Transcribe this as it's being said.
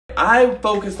I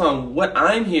focused on what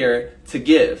I'm here to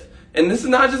give. And this is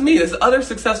not just me, this is other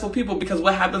successful people, because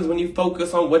what happens when you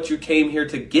focus on what you came here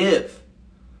to give?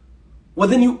 Well,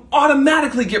 then you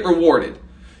automatically get rewarded.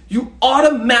 You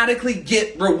automatically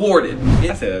get rewarded.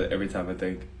 I say that every time I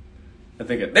think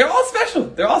they're all special.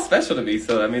 They're all special to me.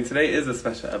 So, I mean, today is a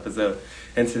special episode.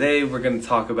 And today we're going to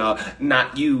talk about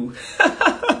not you.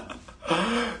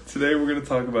 Today we're going to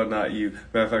talk about not you.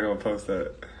 Matter of fact, I'm going to post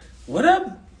that. What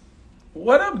up?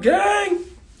 What up, gang?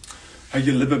 How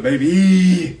you living,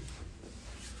 baby?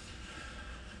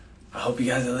 I hope you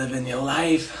guys are living your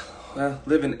life. Well,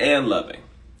 living and loving.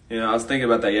 You know, I was thinking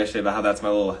about that yesterday, about how that's my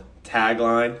little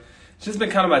tagline. It's just been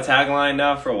kind of my tagline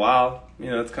now for a while. You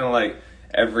know, it's kind of like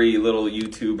every little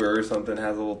YouTuber or something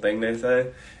has a little thing they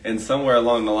say. And somewhere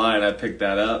along the line, I picked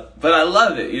that up. But I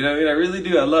love it, you know what I mean? I really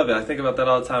do. I love it. I think about that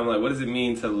all the time. Like, what does it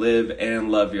mean to live and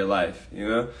love your life, you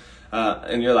know?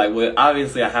 And you're like, well,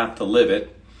 obviously I have to live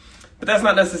it. But that's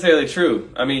not necessarily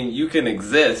true. I mean, you can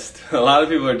exist. A lot of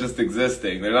people are just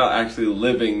existing. They're not actually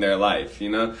living their life, you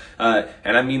know?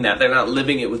 And I mean that. They're not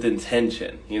living it with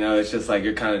intention. You know, it's just like,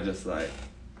 you're kind of just like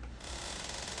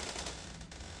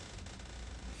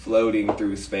floating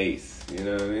through space, you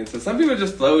know what I mean? So some people are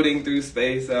just floating through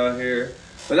space out here.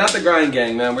 But not the grind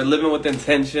gang, man. We're living with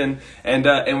intention, and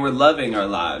we're loving our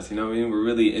lives, you know what I mean? We're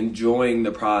really enjoying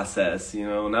the process, you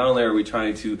know? Not only are we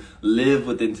trying to live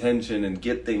with intention and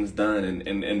get things done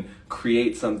and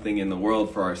create something in the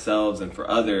world for ourselves and for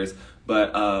others,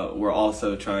 but we're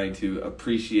also trying to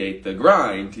appreciate the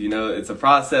grind, you know? It's a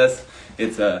process.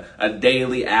 It's a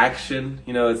daily action,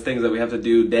 you know? It's things that we have to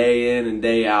do day in and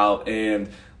day out, and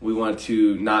we want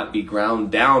to not be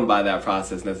ground down by that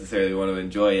process necessarily. We want to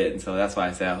enjoy it. And so that's why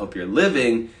I say I hope you're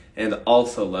living and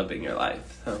also loving your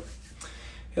life. So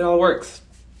it all works.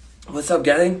 What's up,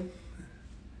 gang?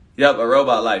 Yep, a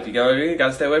robot life. You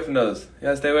gotta stay away from those. You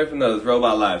gotta stay away from those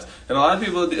robot lives. And a lot of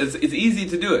people, it's easy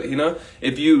to do it, you know?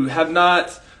 If you have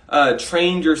not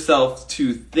trained yourself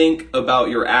to think about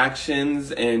your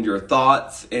actions and your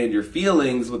thoughts and your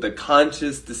feelings with a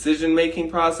conscious decision-making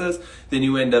process, then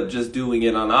you end up just doing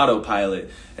it on autopilot.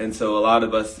 And so a lot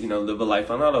of us, you know, live a life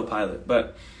on autopilot.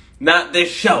 But not this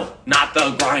show, not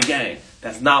the grind gang.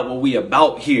 That's not what we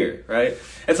about here, right?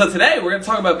 And so today we're going to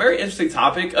talk about a very interesting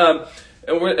topic.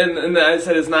 And I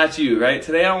said it's not you, right?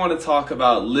 Today I want to talk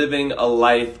about living a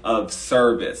life of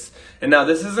service. And now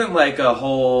this isn't like a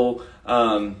whole...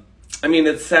 I mean,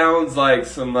 it sounds like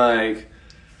some, like,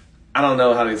 I don't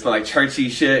know how to explain, like churchy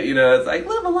shit, you know? It's like,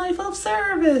 live a life of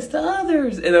service to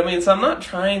others. And I mean, so I'm not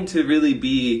trying to really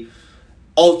be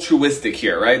altruistic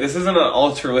here, right? This isn't an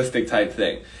altruistic type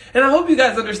thing. And I hope you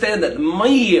guys understand that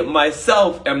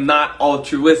myself, am not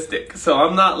altruistic. So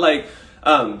I'm not like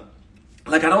I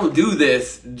don't do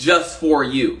this just for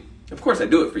you. Of course I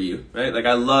do it for you, right? Like,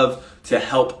 I love to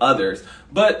help others.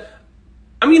 But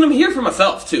I mean, I'm here for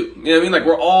myself too. You know what I mean? Like,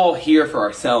 we're all here for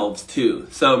ourselves too.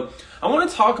 So I want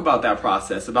to talk about that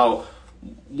process, about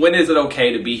when is it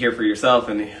okay to be here for yourself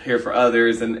and here for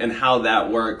others, and how that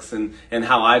works, and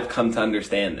how I've come to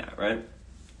understand that, right?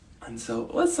 And so,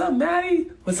 what's up,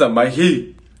 Maddie? What's up,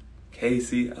 Mikey?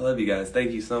 Casey, I love you guys.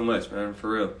 Thank you so much, man,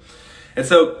 for real. And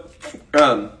so,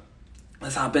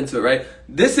 let's hop into it, right?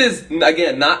 This is,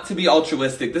 again, not to be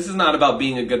altruistic. This is not about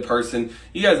being a good person.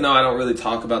 You guys know I don't really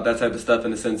talk about that type of stuff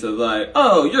in the sense of like,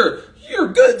 oh, you're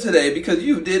good today because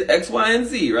you did X, Y, and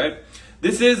Z, right?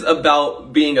 This is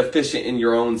about being efficient in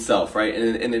your own self, right?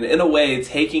 And in a way,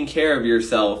 taking care of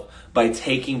yourself by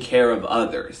taking care of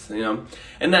others, you know?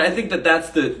 And I think that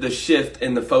that's the shift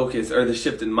in the focus, or the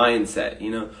shift in mindset, you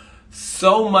know?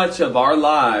 So much of our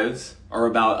lives are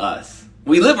about us.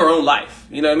 We live our own life,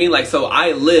 you know what I mean? Like, so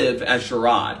I live as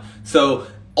Sherrod. So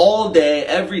all day,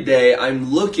 every day,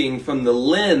 I'm looking from the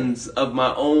lens of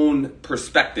my own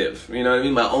perspective, you know what I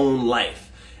mean? My own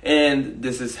life. And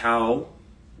this is how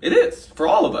it is for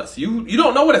all of us. You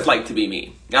don't know what it's like to be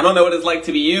me. I don't know what it's like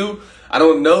to be you. I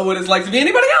don't know what it's like to be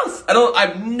anybody else.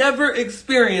 I've never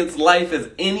experienced life as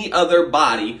any other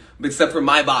body except for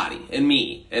my body and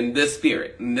me and this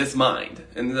spirit and this mind.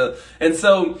 And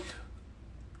so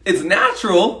it's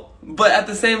natural, but at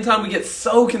the same time, we get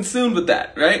so consumed with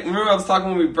that, right? Remember I was talking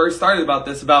when we first started about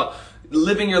this, about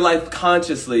living your life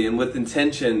consciously and with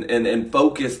intention and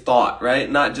focused thought, right?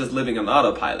 Not just living on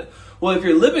autopilot. Well, if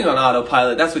you're living on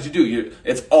autopilot, that's what you do.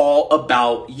 It's all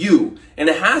about you. And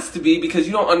it has to be, because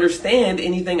you don't understand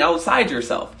anything outside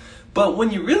yourself. But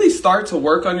when you really start to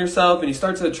work on yourself and you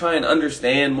start to try and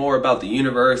understand more about the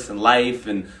universe and life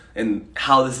and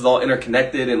how this is all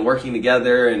interconnected and working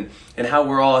together, and how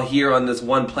we're all here on this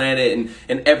one planet,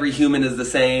 and every human is the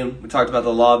same. We talked about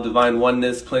the law of divine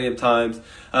oneness plenty of times.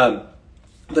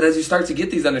 But as you start to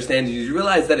get these understandings, you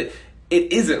realize that it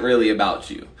isn't really about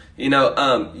you.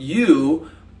 You,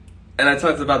 and I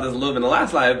talked about this a little bit in the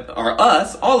last live, are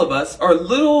us, all of us, are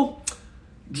little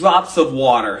drops of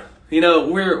water.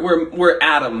 We're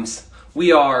atoms.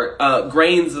 We are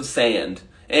grains of sand.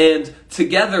 And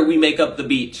together we make up the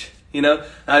beach.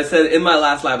 I said in my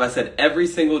last live, I said every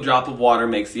single drop of water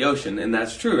makes the ocean. And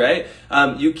that's true, right?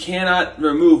 You cannot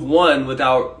remove one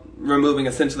without removing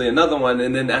essentially another one,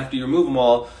 and then after you remove them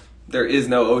all, there is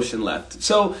no ocean left.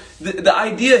 So the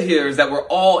idea here is that we're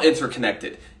all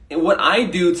interconnected. And what I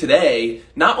do today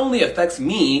not only affects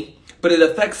me, but it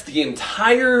affects the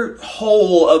entire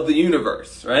whole of the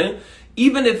universe, right?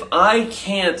 Even if I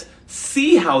can't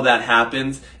see how that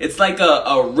happens, it's like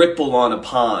a ripple on a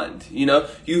pond.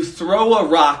 You throw a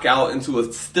rock out into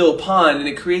a still pond and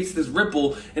it creates this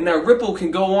ripple, and that ripple can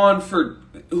go on for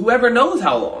whoever knows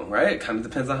how long, right? It kind of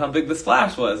depends on how big the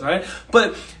splash was, right?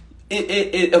 But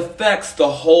it affects the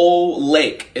whole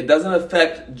lake. It doesn't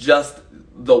affect just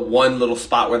the one little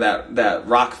spot where that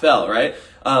rock fell, right?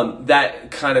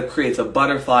 That kind of creates a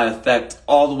butterfly effect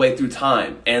all the way through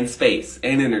time and space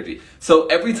and energy. So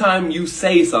every time you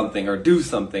say something or do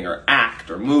something or act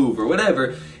or move or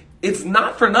whatever, it's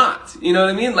not for naught. You know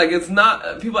what I mean? Like, it's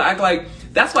not, people act like,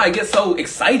 that's why I get so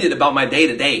excited about my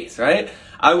day-to-days, right?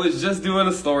 I was just doing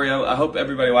a story. I hope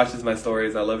everybody watches my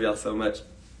stories. I love y'all so much.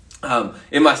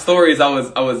 In my stories, I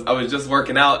was just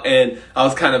working out, and I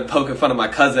was kind of poking fun of my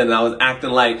cousin, and I was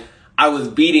acting like I was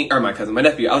beating, or my cousin, my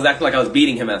nephew, I was acting like I was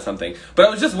beating him at something, but I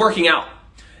was just working out.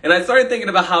 And I started thinking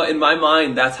about how in my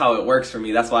mind, that's how it works for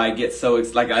me. That's why I get so,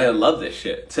 I love this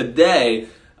shit. Today,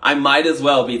 I might as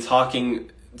well be talking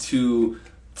to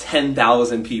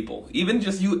 10,000 people, even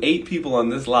just you 8 people on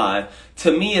this live.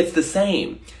 To me, it's the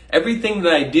same. Everything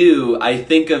that I do, I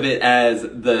think of it as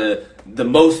the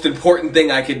most important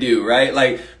thing I could do, right?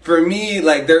 Like, for me,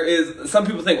 like, there is, some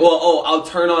people think, well, I'll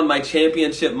turn on my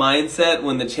championship mindset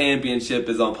when the championship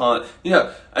is upon.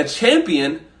 A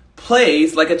champion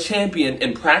plays like a champion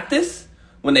in practice,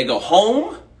 when they go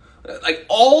home, like,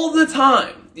 all the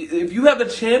time. If you have a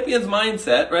champion's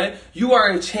mindset, right, you are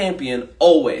a champion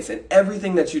always in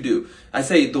everything that you do. I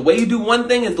say the way you do one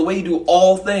thing is the way you do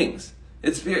all things.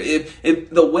 If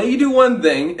the way you do one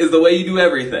thing is the way you do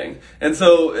everything. And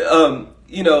so,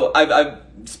 I've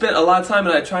spent a lot of time,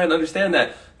 and I try and understand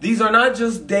that these are not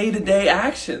just day-to-day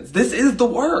actions. This is the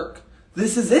work.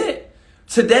 This is it.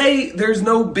 Today, there's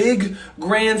no big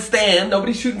grandstand.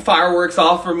 Nobody's shooting fireworks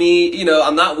off for me.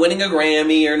 I'm not winning a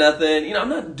Grammy or nothing. I'm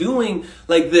not doing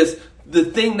like this, the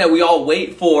thing that we all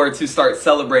wait for to start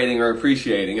celebrating or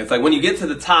appreciating. It's like when you get to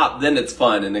the top, then it's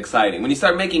fun and exciting. When you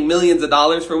start making millions of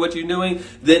dollars for what you're doing,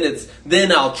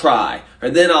 then I'll try, or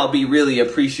then I'll be really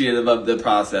appreciative of the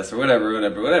process, or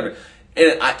whatever.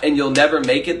 And you'll never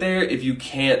make it there if you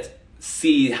can't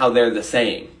see how they're the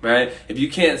same, right? If you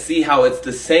can't see how it's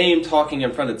the same talking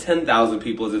in front of 10,000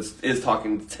 people as it is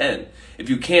talking to 10. If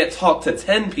you can't talk to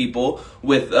 10 people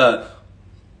with,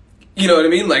 you know what I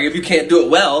mean? Like, if you can't do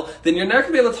it well, then you're never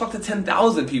going to be able to talk to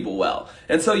 10,000 people well.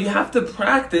 And so you have to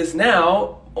practice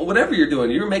now, whatever you're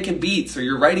doing. You're making beats, or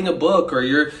you're writing a book, or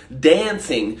you're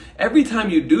dancing. Every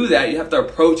time you do that, you have to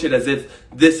approach it as if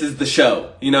this is the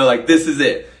show. Like, this is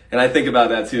it. And I think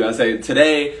about that too. I say,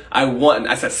 today I won.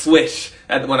 I said swish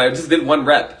when I just did one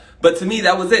rep. But to me,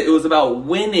 that was it. It was about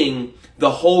winning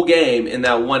the whole game in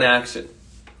that one action.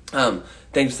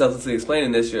 Thanks for selflessly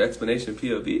explaining this, your explanation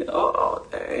POV. Oh,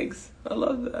 thanks. I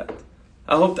love that.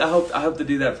 I hope to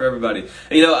do that for everybody.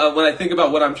 And, when I think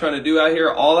about what I'm trying to do out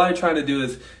here, all I'm trying to do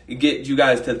is get you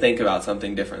guys to think about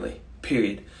something differently.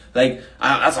 Period. Like,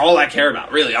 that's all I care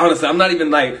about, really. Honestly, I'm not even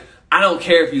like, I don't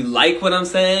care if you like what I'm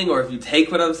saying or if you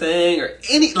take what I'm saying or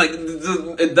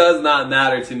it does not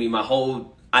matter to me.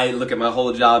 I look at my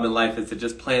whole job in life is to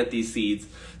just plant these seeds,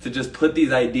 to just put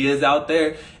these ideas out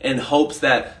there in hopes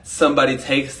that somebody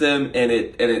takes them and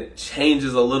it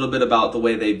changes a little bit about the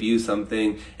way they view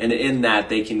something. And in that,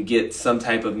 they can get some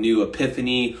type of new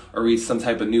epiphany or reach some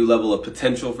type of new level of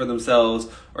potential for themselves,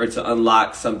 or to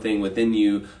unlock something within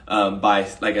you by,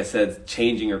 like I said,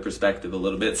 changing your perspective a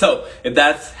little bit. So if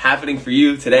that's happening for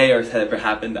you today, or has ever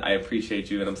happened, I appreciate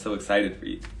you, and I'm so excited for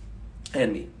you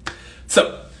and me.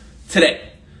 So today,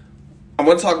 I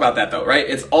want to talk about that though, right?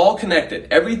 It's all connected.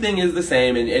 Everything is the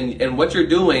same, and what you're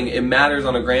doing, it matters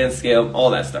on a grand scale,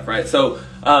 all that stuff, right? So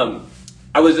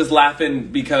I was just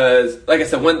laughing because, like I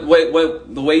said,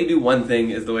 the way you do one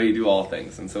thing is the way you do all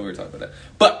things, and so we were talking about that.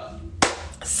 But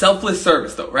selfless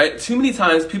service though, right? Too many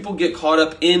times people get caught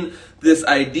up in this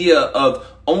idea of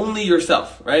only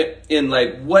yourself, right? In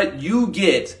like what you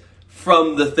get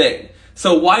from the thing.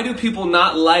 So why do people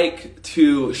not like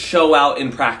to show out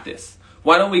in practice?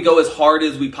 Why don't we go as hard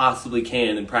as we possibly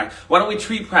can in practice? Why don't we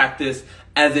treat practice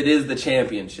as it is the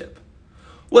championship?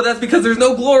 Well, that's because there's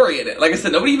no glory in it. Like I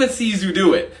said, nobody even sees you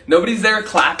do it. Nobody's there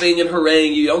clapping and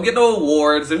hooraying. You don't get no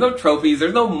awards. There's no trophies.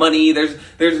 There's no money.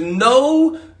 There's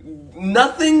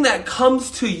nothing that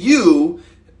comes to you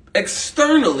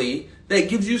externally that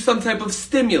gives you some type of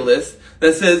stimulus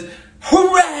that says,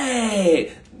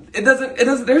 hooray!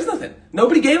 There's nothing.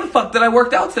 Nobody gave a fuck that I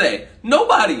worked out today.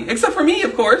 Nobody, except for me,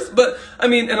 of course. But, I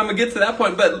mean, and I'm going to get to that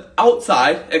point, but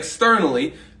outside,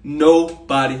 externally,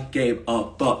 nobody gave a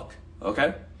fuck.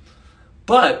 Okay?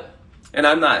 But, and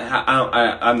I'm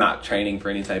not training for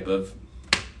any type of,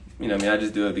 I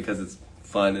just do it because it's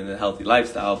fun and a healthy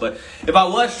lifestyle. But if I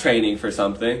was training for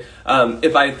something,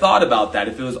 if I thought about that,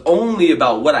 if it was only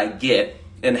about what I get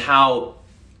and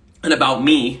about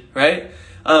me, right?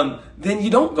 Then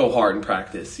you don't go hard in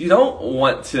practice. You don't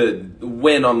want to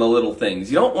win on the little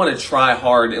things. You don't want to try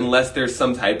hard unless there's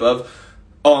some type of,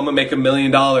 oh, I'm going to make $1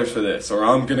 million for this, or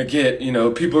I'm going to get,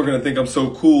 people are going to think I'm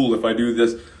so cool if I do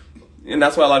this. And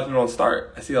that's why a lot of people don't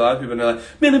start. I see a lot of people and they're like,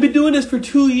 man, I've been doing this for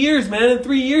 2 years, man, and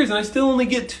 3 years, and I still only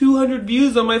get 200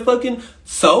 views on my fucking,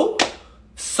 so?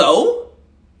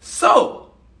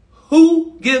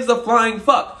 Who gives a flying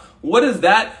fuck? What is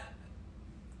that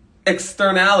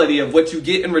externality of what you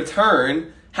get in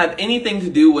return have anything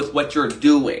to do with what you're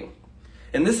doing?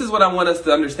 And this is what I want us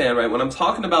to understand, right? When I'm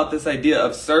talking about this idea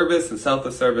of service and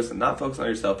selfless service and not focus on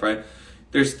yourself, right?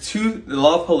 There's the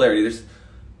law of polarity. There's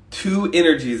two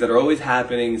energies that are always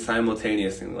happening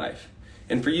simultaneously in life.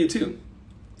 And for you too.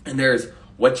 And there's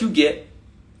what you get,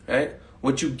 right?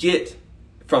 What you get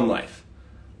from life.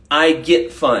 I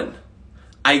get fun.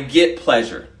 I get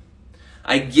pleasure.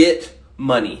 I get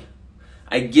money.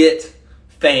 I get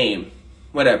fame,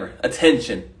 whatever,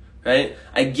 attention, right?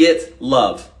 I get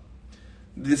love.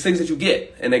 These things that you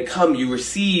get, and they come, you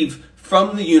receive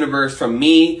from the universe, from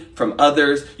me, from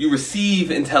others. You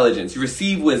receive intelligence, you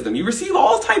receive wisdom, you receive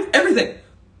everything,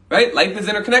 right? Life is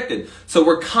interconnected. So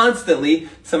we're constantly,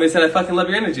 somebody said, I fucking love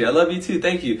your energy. I love you too,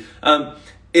 thank you.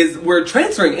 We're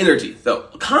transferring energy, so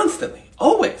constantly,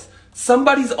 always.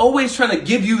 Somebody's always trying to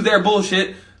give you their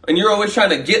bullshit, and you're always trying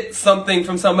to get something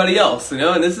from somebody else,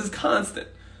 and this is constant.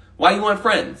 Why you want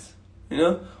friends?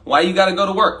 Why you gotta go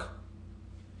to work?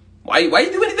 Why you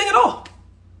do anything at all?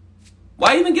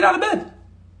 Why even get out of bed?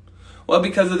 Well,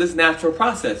 because of this natural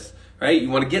process, right? You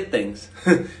want to get things,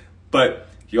 but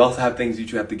you also have things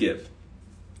that you have to give.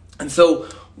 And so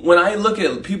when I look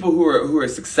at people who are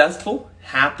successful,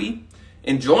 happy,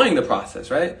 enjoying the process,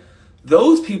 right?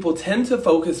 Those people tend to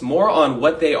focus more on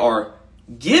what they are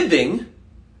giving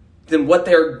than what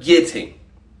they're getting.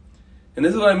 And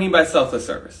this is what I mean by selfless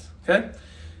service, okay?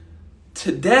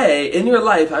 Today, in your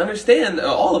life, I understand,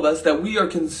 all of us, that we are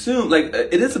consumed,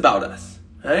 it is about us,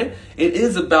 right? It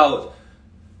is about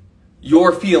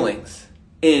your feelings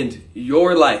and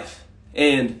your life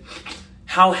and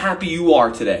how happy you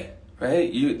are today,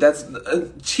 right? That's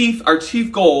our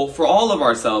chief goal for all of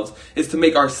ourselves is to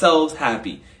make ourselves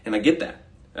happy. And I get that.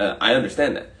 I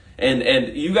understand that.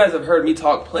 And you guys have heard me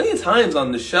talk plenty of times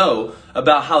on the show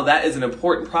about how that is an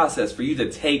important process for you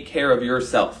to take care of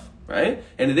yourself, right?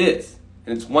 And it is.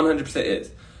 And it's 100%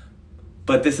 is.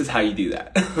 But this is how you do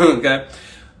that, okay?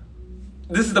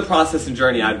 This is the process and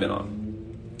journey I've been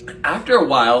on. After a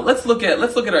while, let's look at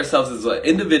ourselves as an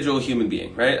individual human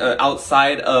being, right?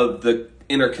 Outside of the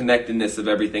interconnectedness of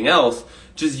everything else,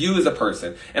 just you as a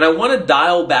person. And I want to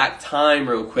dial back time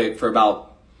real quick for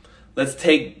about, let's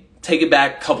take it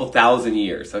back a couple thousand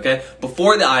years, okay?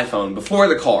 Before the iPhone, before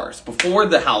the cars, before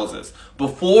the houses,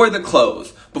 before the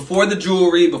clothes, before the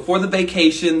jewelry, before the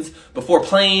vacations, before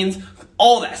planes,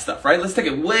 all that stuff, right? Let's take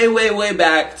it way, way, way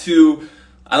back to,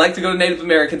 I like to go to Native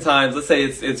American times. Let's say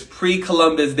it's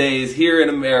pre-Columbus days here in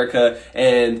America,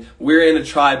 and we're in a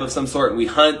tribe of some sort, and we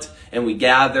hunt, and we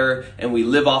gather, and we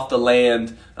live off the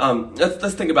land.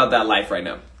 Let's think about that life right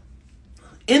now.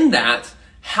 In that,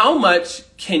 how much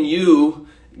can you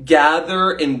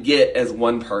gather and get as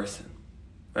one person,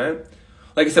 right?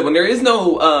 Like I said, when there is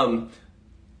no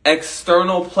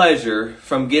external pleasure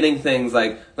from getting things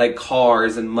like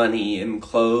cars and money and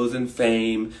clothes and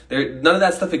fame, none of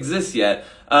that stuff exists yet.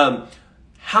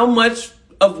 How much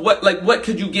of what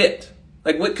could you get?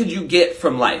 What could you get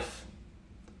from life?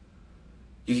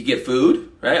 You could get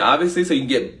food, right? Obviously, so you can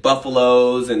get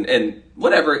buffaloes and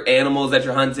whatever animals that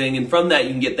you're hunting, and from that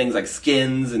you can get things like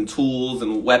skins and tools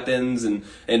and weapons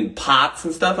and pots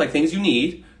and stuff, like things you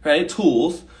need, right?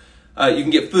 Tools. You can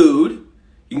get food,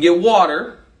 you can get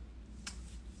water,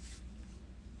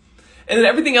 And then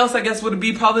everything else, I guess, would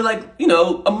be probably like, you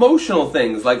know, emotional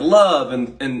things like love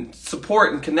and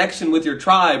support and connection with your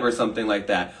tribe or something like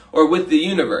that, or with the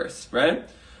universe, right?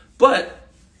 But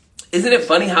isn't it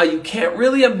funny how you can't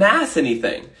really amass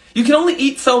anything? You can only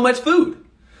eat so much food.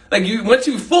 Like once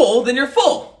you're full, then you're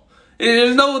full.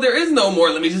 There is no more,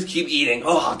 let me just keep eating.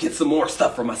 Oh, I'll get some more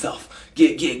stuff for myself.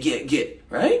 Get,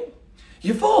 right?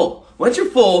 You're full. Once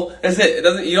you're full, that's it.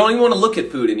 You don't even want to look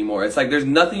at food anymore. It's like there's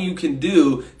nothing you can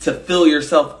do to fill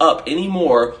yourself up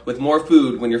anymore with more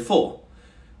food when you're full.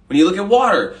 When you look at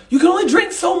water, you can only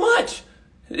drink so much.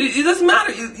 It doesn't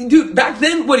matter. Dude, back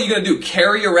then, what are you going to do?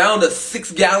 Carry around a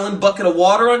 6-gallon bucket of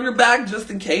water on your back just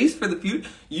in case for the future?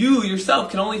 You yourself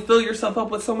can only fill yourself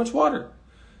up with so much water.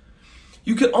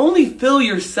 You can only fill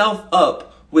yourself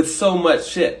up with so much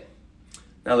shit.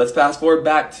 Now let's fast forward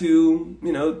back to,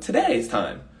 you know, today's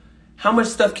time. How much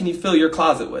stuff can you fill your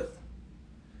closet with?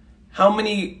 How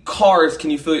many cars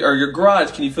can you fill, or your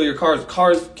garage can you fill your cars?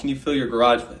 Cars can you fill your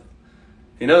garage with?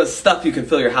 You know, stuff you can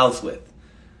fill your house with.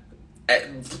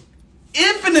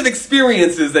 Infinite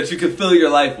experiences that you can fill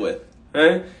your life with,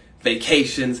 right?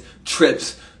 Vacations,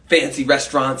 trips, fancy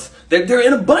restaurants. They're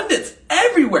in abundance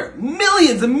everywhere.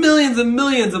 Millions and millions and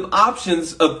millions of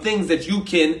options of things that you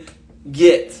can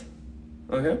get.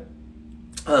 Okay?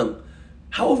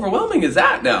 How overwhelming is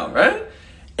that now, right?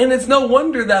 And it's no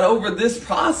wonder that over this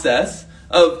process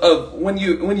of when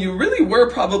you really were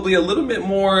probably a little bit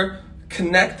more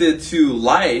connected to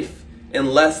life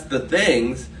and less the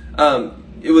things,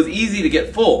 it was easy to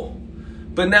get full.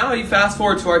 But now you fast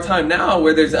forward to our time now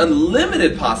where there's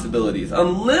unlimited possibilities,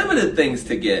 unlimited things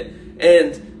to get,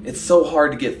 and it's so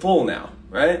hard to get full now,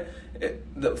 right?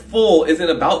 The full isn't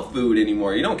about food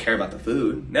anymore. You don't care about the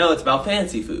food. Now it's about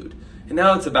fancy food. And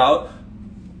now it's about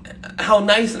how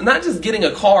nice, not just getting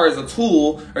a car as a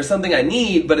tool or something I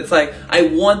need, but it's like, I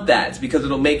want that because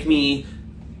it'll make me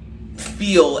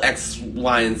feel X,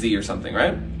 Y, and Z or something,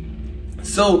 right?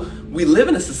 So we live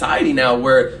in a society now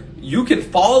where you can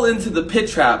fall into the pit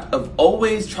trap of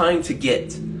always trying to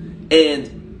get,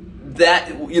 and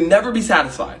that you'll never be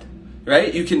satisfied,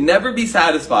 right? You can never be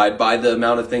satisfied by the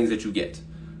amount of things that you get.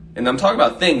 And I'm talking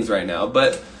about things right now,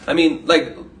 but I mean,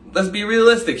 like, let's be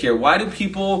realistic here. Why do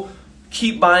people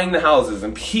keep buying the houses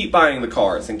and keep buying the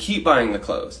cars and keep buying the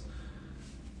clothes?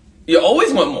 You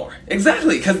always want more.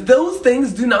 Exactly, because those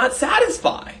things do not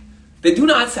satisfy. They do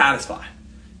not satisfy.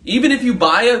 Even if you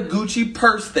buy a Gucci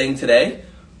purse thing today,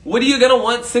 what are you going to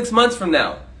want 6 months from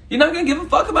now? You're not going to give a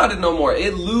fuck about it no more.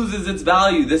 It loses its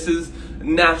value. This is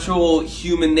natural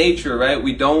human nature, right?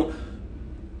 We don't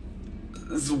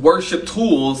worship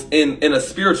tools in a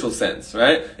spiritual sense,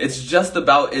 right? It's just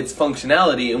about its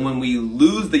functionality, and when we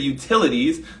lose the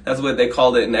utilities, that's what they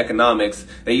called it in economics.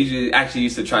 They actually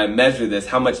used to try and measure this,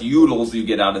 how much utils you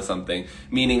get out of something,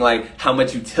 meaning like how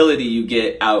much utility you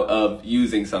get out of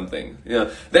using something. You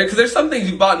know, because there's some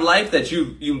things you bought in life that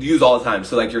you use all the time.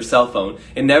 So like your cell phone,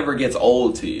 it never gets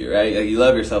old to you, right? Like you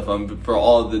love your cell phone for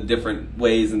all the different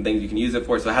ways and things you can use it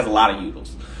for, so it has a lot of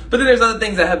utils. But then there's other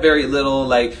things that have very little,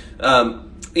 like,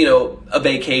 you know, a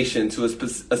vacation to a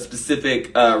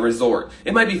specific resort.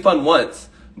 It might be fun once,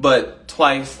 but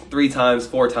twice, 3 times,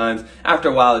 4 times, after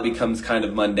a while it becomes kind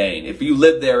of mundane. If you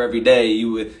lived there every day,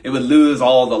 it would lose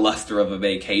all the luster of a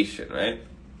vacation, right?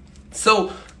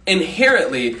 So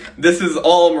inherently, this is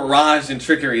all mirage and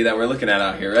trickery that we're looking at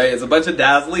out here, right? It's a bunch of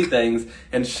dazzling things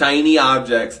and shiny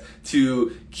objects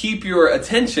to keep your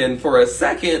attention for a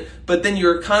second, but then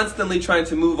you're constantly trying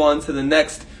to move on to the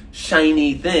next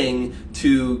shiny thing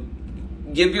to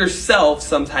give yourself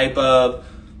some type of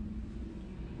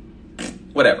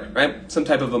whatever, right? Some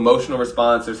type of emotional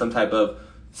response or some type of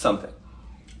something.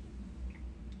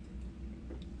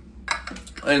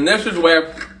 And this is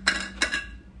where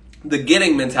the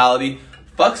getting mentality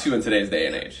fucks you in today's day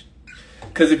and age.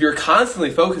 Because if you're constantly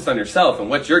focused on yourself and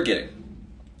what you're getting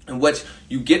and what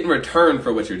you get in return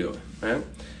for what you're doing, right?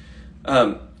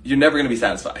 You're never going to be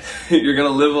satisfied. You're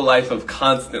going to live a life of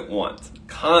constant want.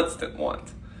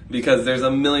 Because there's a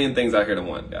million things out here to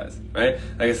want, guys, right?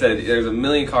 Like I said, there's a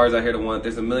million cars out here to want.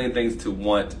 There's a million things to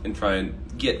want and try and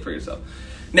get for yourself.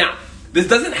 Now, this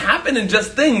doesn't happen in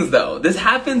just things, though. This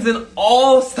happens in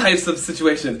all types of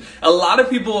situations. A lot of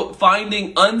people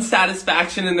finding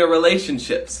unsatisfaction in their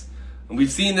relationships. And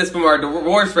we've seen this from our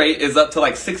divorce rate is up to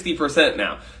like 60%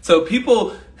 now. So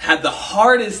people have the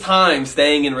hardest time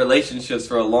staying in relationships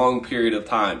for a long period of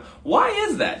time. Why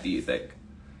is that, do you think?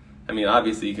 I mean,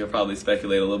 obviously you could probably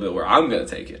speculate a little bit where I'm going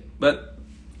to take it. But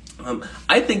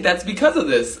I think that's because of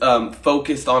this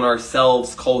focused on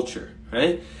ourselves culture,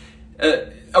 right?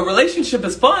 A relationship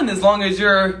is fun as long as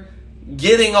you're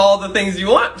getting all the things you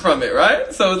want from it,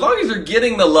 right? So as long as you're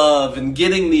getting the love and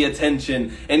getting the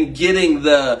attention and getting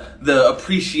the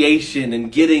appreciation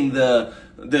and getting the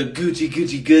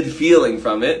Gucci good feeling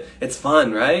from it, it's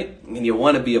fun, right? And you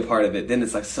want to be a part of it. Then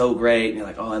it's like so great. And you're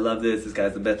like, oh, I love this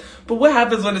guy's the best. But what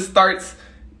happens when it starts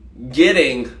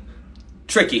getting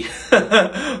tricky?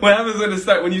 What happens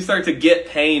when you start to get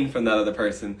pain from that other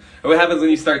person? Or what happens when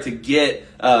you start to get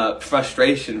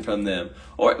frustration from them?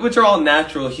 Or which are all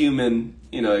natural human,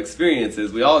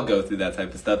 experiences. We all go through that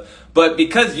type of stuff. But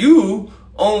because you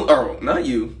or not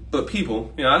you, but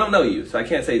people, I don't know you, so I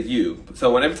can't say it's you.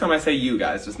 So every time I say you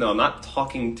guys, just know I'm not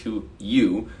talking to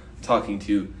you, I'm talking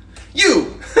to you,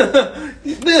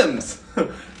 thems,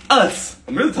 us.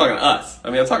 I'm really talking to us. I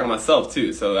mean, I'm talking to myself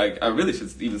too, so I really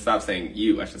should even stop saying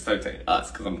you. I should start saying us,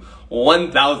 because I'm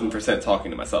 1000% talking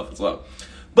to myself as well.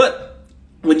 But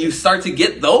when you start to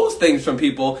get those things from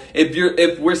people,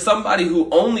 if we're somebody who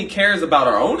only cares about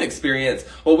our own experience,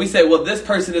 well, we say, well, this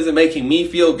person isn't making me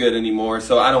feel good anymore,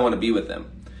 so I don't want to be with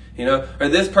them. Or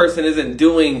this person isn't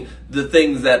doing the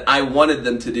things that I wanted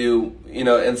them to do,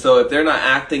 and so if they're not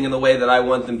acting in the way that I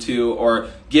want them to,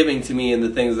 or giving to me and the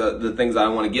things that I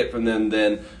want to get from them,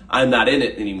 then I'm not in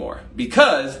it anymore.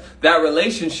 Because that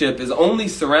relationship is only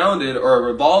surrounded or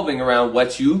revolving around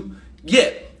what you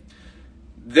get.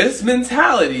 This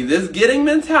mentality, this getting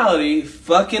mentality,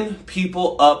 fucking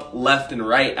people up left and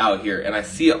right out here. And I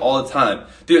see it all the time.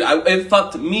 Dude, it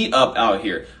fucked me up out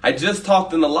here. I just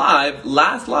talked in the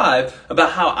last live,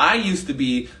 about how I used to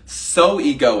be so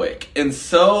egoic and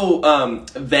so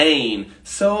vain,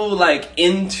 so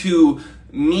into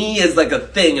me as like a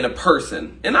thing and a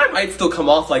person. And I might still come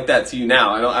off like that to you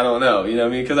now. I don't know, you know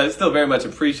what I mean? Because I still very much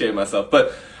appreciate myself.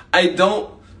 But I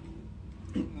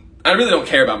really don't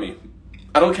care about me.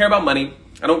 I don't care about money.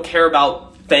 I don't care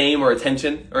about fame or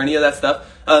attention or any of that stuff.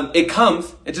 It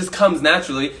just comes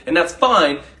naturally, and that's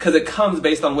fine, because it comes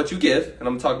based on what you give, and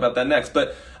I'm gonna talk about that next.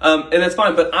 But and that's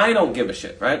fine, but I don't give a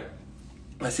shit, right?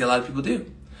 I see a lot of people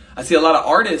do. I see a lot of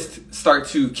artists start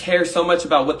to care so much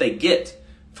about what they get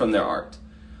from their art.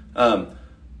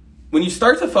 When you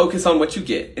start to focus on what you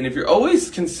get, and if you're always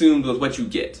consumed with what you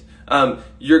get,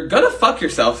 you're gonna fuck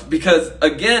yourself, because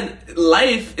again,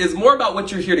 life is more about what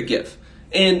you're here to give.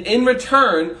 And in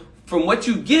return, from what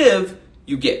you give,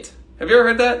 you get. Have you ever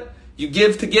heard that? You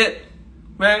give to get,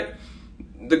 right?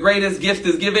 The greatest gift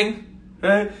is giving,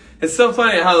 right? It's so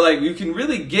funny how you can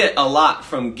really get a lot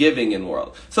from giving in the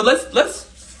world. So let's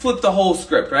flip the whole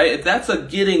script, right? If that's a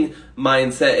getting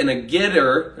mindset, and a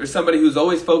getter, or somebody who's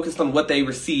always focused on what they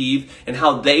receive and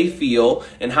how they feel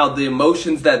and how the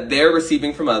emotions that they're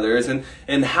receiving from others,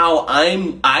 and how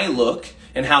I look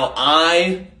and how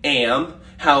I am,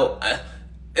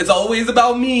 it's always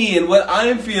about me and what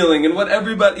I'm feeling and what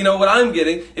everybody, what I'm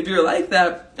getting. If you're like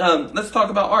that, let's talk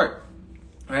about art,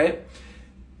 right?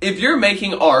 If you're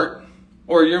making art,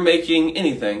 or you're making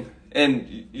anything,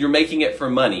 and you're making it for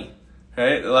money,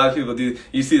 right? A lot of people do.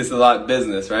 You see this a lot in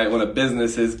business, right? When a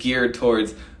business is geared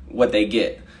towards what they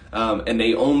get, and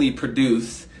they only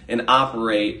produce and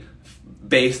operate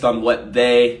based on what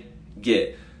they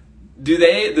get. Do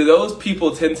those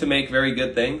people tend to make very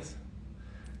good things?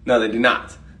 No, they do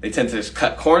not. They tend to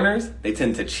cut corners. They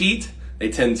tend to cheat. They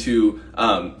tend to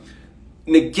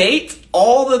negate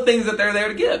all the things that they're there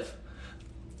to give.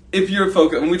 If you're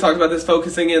when we talked about this,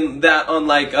 focusing in that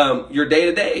on your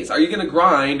day-to-days, are you going to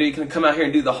grind? Are you going to come out here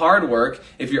and do the hard work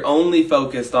if you're only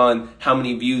focused on how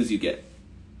many views you get,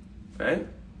 right?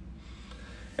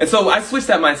 And so I switched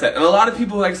that mindset. And a lot of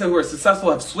people, like I said, who are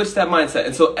successful have switched that mindset.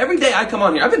 And so every day I come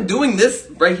on here, I've been doing this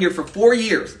right here for 4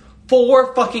 years.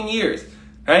 4 fucking years,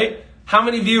 right? How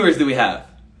many viewers do we have?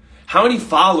 How many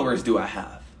followers do I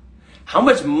have? How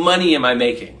much money am I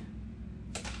making?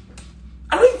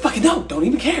 I don't even fucking know. Don't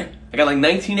even care. I got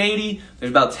 1980. There's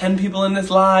about 10 people in this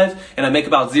live, and I make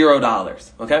about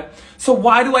 $0. Okay? So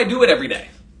why do I do it every day?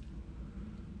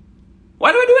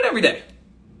 Why do I do it every day?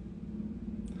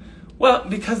 Well,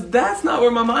 because that's not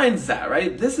where my mind's at,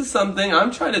 right? This is something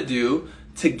I'm trying to do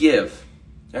to give,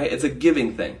 right? It's a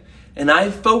giving thing. And I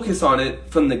focus on it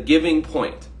from the giving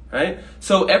point, right?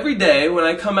 So every day when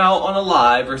I come out on a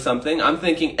live or something, I'm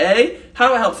thinking, A, how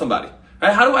do I help somebody?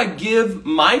 Right? How do I give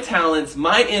my talents,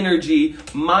 my energy,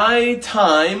 my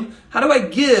time? How do I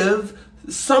give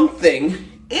something,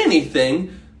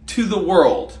 anything, to the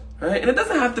world? Right? And it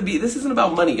doesn't have to be, this isn't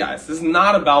about money, guys. This is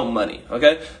not about money,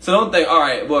 okay? So don't think, all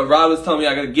right, well, Rob was telling me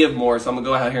I got to give more, so I'm going to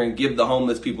go out here and give the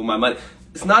homeless people my money.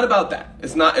 It's not about that.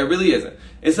 It's not, it really isn't.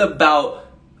 It's about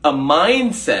a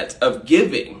mindset of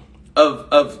giving, of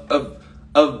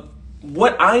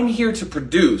what I'm here to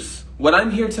produce, what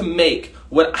I'm here to make,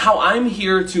 how I'm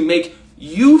here to make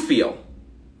you feel,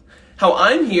 how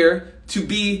I'm here to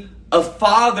be a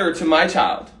father to my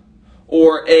child,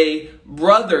 or a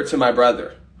brother to my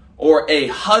brother, or a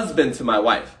husband to my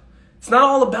wife. It's not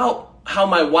all about how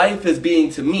my wife is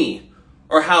being to me,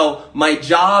 or how my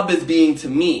job is being to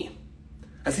me.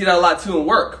 I see that a lot too in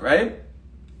work, right?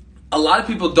 A lot of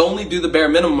people don't only do the bare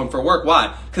minimum for work.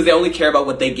 Why? Because they only care about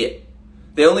what they get.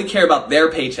 They only care about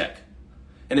their paycheck.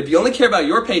 And if you only care about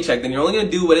your paycheck, then you're only going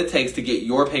to do what it takes to get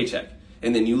your paycheck.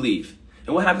 And then you leave.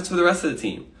 And what happens for the rest of the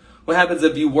team? What happens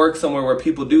if you work somewhere where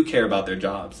people do care about their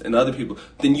jobs and other people?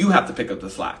 Then you have to pick up the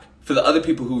slack for the other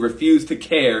people who refuse to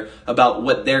care about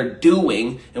what they're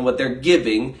doing and what they're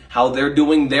giving, how they're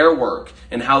doing their work,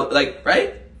 and how, like,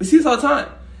 right? We see this all the time.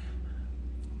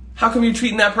 How come you're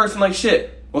treating that person like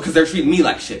shit? Well, because they're treating me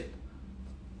like shit.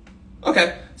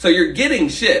 Okay, so you're getting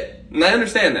shit, and I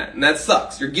understand that, and that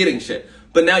sucks. You're getting shit.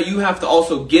 But now you have to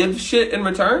also give shit in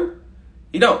return?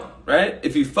 You don't, right?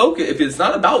 If it's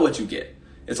not about what you get,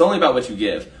 it's only about what you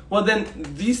give, well then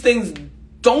these things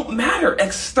don't matter.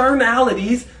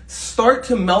 Externalities start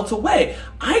to melt away.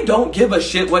 I don't give a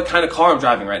shit what kind of car I'm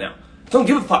driving right now. Don't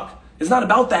give a fuck. It's not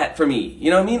about that for me.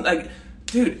 You know what I mean? Like,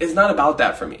 dude, it's not about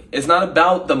that for me. It's not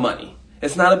about the money.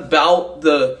 It's not about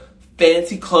the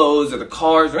fancy clothes or the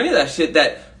cars or any of that shit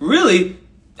that really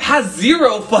has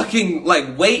zero fucking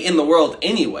like weight in the world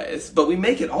anyways, but we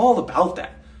make it all about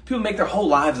that. People make their whole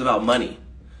lives about money.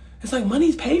 It's like,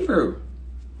 money's paper.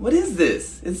 What is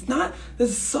this? It's not,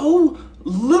 there's so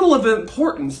little of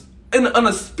importance on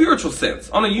a spiritual sense,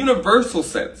 on a universal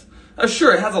sense.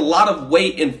 Sure, it has a lot of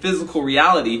weight in physical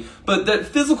reality, but that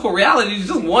physical reality is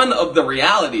just one of the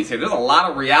realities here. There's a lot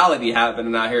of reality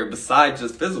happening out here besides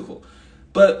just physical.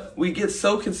 But we get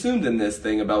so consumed in this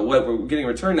thing about what we're getting in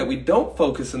return that we don't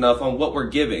focus enough on what we're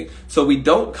giving. So we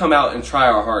don't come out and try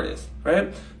our hardest,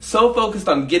 right? So focused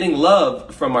on getting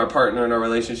love from our partner in our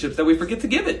relationships that we forget to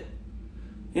give it.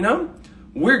 You know?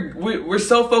 We're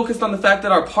so focused on the fact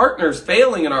that our partner's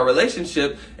failing in our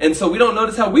relationship, and so we don't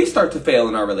notice how we start to fail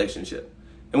in our relationship.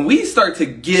 And we start to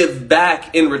give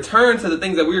back in return to the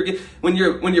things that we were getting. When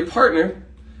your partner,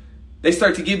 they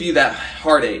start to give you that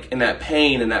heartache and that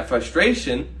pain and that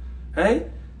frustration, right?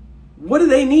 What do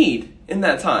they need in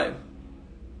that time?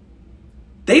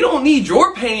 They don't need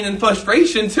your pain and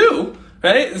frustration too,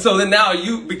 right? So then now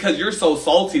because you're so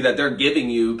salty that they're giving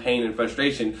you pain and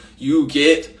frustration, you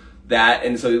get that.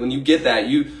 And so when you get that,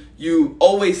 you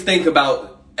always think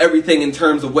about everything in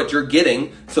terms of what you're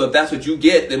getting. So if that's what you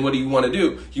get, then what do you want to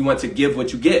do? You want to give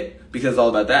what you get, because it's all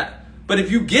about that. But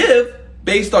if you give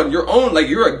based on your own, like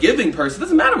you're a giving person, it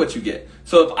doesn't matter what you get.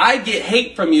 So if I get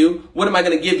hate from you, what am I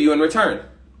going to give you in return?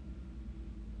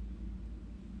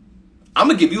 I'm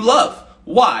going to give you love.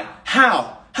 Why?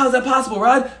 How? How is that possible,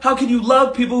 Rod? How can you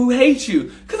love people who hate you?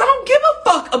 Because I don't give a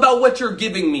fuck about what you're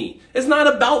giving me. It's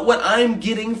not about what I'm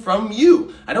getting from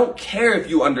you. I don't care if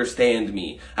you understand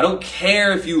me. I don't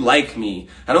care if you like me.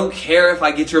 I don't care if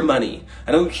I get your money.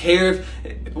 I don't care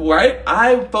if, right?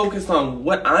 I focus on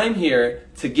what I'm here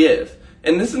to give.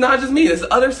 And this is not just me. This is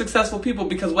other successful people,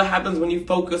 because what happens when you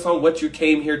focus on what you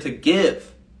came here to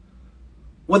give?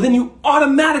 Well, then you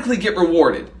automatically get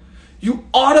rewarded. You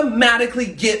automatically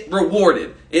get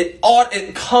rewarded.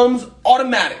 It comes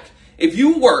automatic. If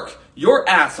you work your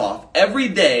ass off every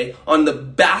day on the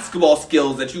basketball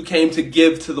skills that you came to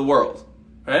give to the world,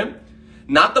 right?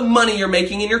 Not the money you're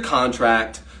making in your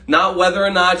contract, not whether or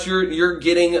not you're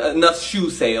getting enough shoe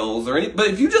sales or anything, but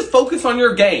if you just focus on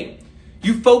your game,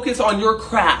 you focus on your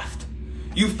craft,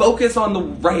 you focus on the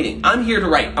writing. I'm here to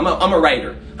write. I'm a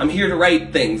writer. I'm here to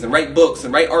write things and write books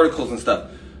and write articles and stuff.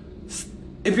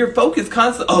 If you're focused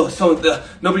constantly,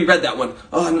 nobody read that one.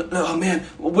 Oh man,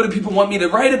 what do people want me to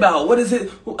write about? What is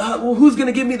it? Who's going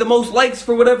to give me the most likes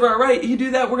for whatever I write? You do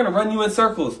that, we're going to run you in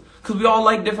circles, because we all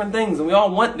like different things and we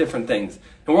all want different things.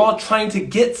 And we're all trying to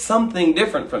get something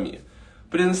different from you.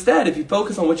 But instead, if you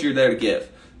focus on what you're there to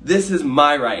give, this is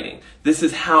my writing. This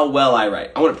is how well I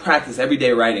write. I want to practice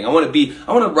everyday writing. I want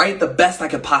to write the best I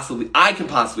can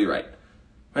possibly write.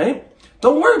 Right?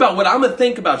 Don't worry about what I'm going to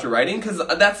think about your writing, because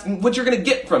that's what you're going to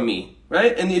get from me,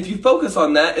 right? And if you focus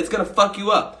on that, it's going to fuck you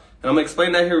up. And I'm going to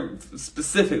explain that here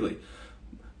specifically.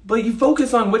 But you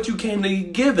focus on what you came to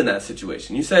give in that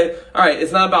situation. You say, all right,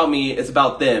 it's not about me, it's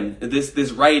about them.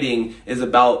 This writing is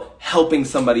about helping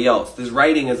somebody else. This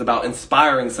writing is about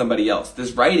inspiring somebody else.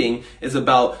 This writing is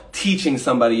about teaching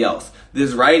somebody else.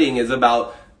 This writing is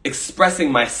about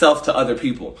expressing myself to other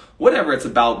people, whatever it's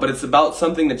about, but it's about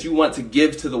something that you want to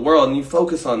give to the world, and you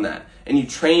focus on that and you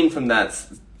train from that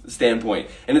standpoint.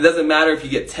 And it doesn't matter if you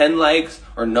get 10 likes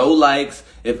or no likes.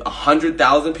 if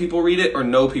 100,000 people read it or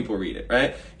no people read it,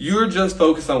 right? You're just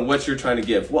focused on what you're trying to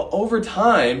give. Well, over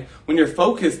time, when you're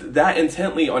focused that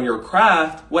intently on your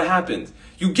craft, what happens?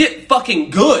 You get fucking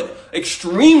good,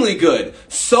 extremely good,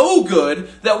 so good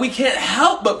that we can't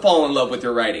help but fall in love with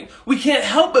your writing. We can't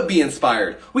help but be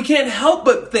inspired. We can't help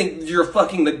but think you're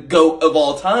fucking the GOAT of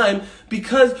all time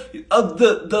because of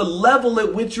the level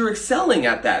at which you're excelling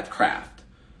at that craft.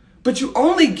 But you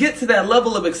only get to that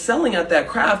level of excelling at that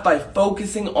craft by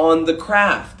focusing on the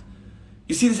craft.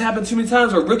 You see this happen too many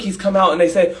times where rookies come out and they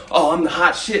say, oh, I'm the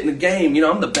hot shit in the game. You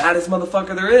know, I'm the baddest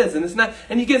motherfucker there is. And it's not,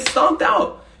 and you get stomped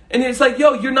out. And it's like,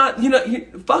 yo, you're not,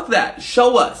 fuck that.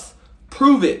 Show us.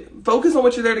 Prove it. Focus on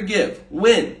what you're there to give.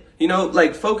 Win.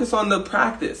 Like focus on the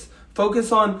practice.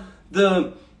 Focus on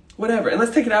the whatever. And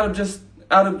let's take it out of just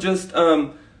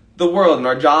the world and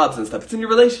our jobs and stuff. It's in your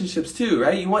relationships too,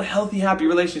 right? You want healthy, happy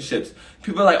relationships.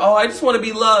 People are like, oh, I just want to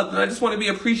be loved and I just want to be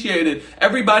appreciated.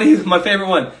 Everybody, my favorite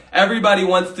one, everybody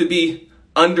wants to be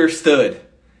understood.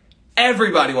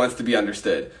 Everybody wants to be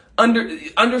understood.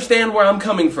 Understand where I'm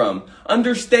coming from.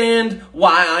 Understand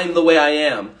why I'm the way I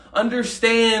am.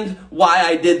 Understand why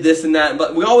I did this and that.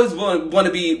 But we always want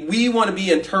to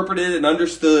be interpreted and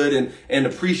understood and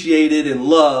appreciated and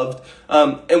loved.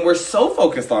 And we're so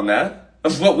focused on that.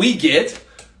 Of what we get,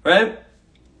 right?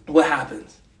 What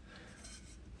happens?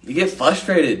 You get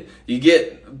frustrated. You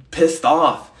get pissed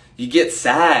off. You get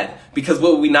sad. Because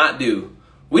what we not do?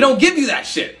 We don't give you that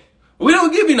shit. We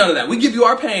don't give you none of that. We give you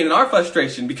our pain and our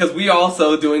frustration because we are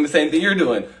also doing the same thing you're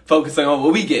doing. Focusing on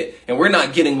what we get. And we're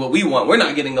not getting what we want. We're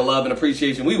not getting the love and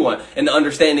appreciation we want and the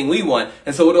understanding we want.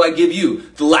 And so what do I give you?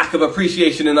 The lack of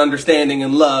appreciation and understanding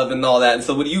and love and all that. And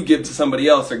so what do you give to somebody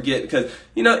else or get? Because,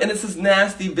 and it's this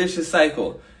nasty, vicious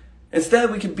cycle. Instead,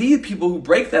 we could be people who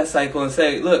break that cycle and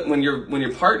say, look, when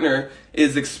your partner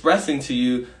is expressing to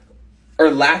you or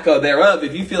lack of thereof,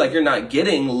 if you feel like you're not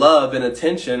getting love and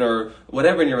attention or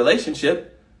whatever in your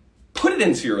relationship, put it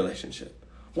into your relationship.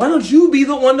 Why don't you be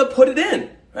the one to put it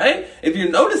in, right? If you're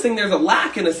noticing there's a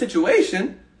lack in a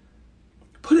situation,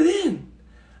 put it in.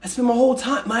 I spend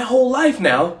my whole life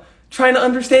now trying to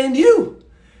understand you,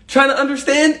 trying to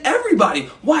understand everybody.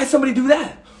 Why somebody do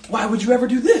that? Why would you ever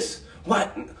do this? Why?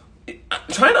 I'm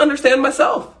trying to understand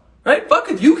myself, right? Fuck,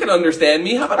 if you can understand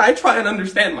me, how about I try and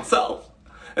understand myself?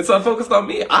 And so I focused on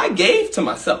me. I gave to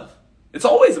myself. It's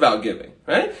always about giving,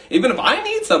 right? Even if I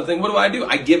need something, what do?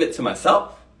 I give it to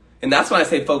myself. And that's when I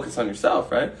say focus on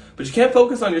yourself, right? But you can't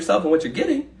focus on yourself and what you're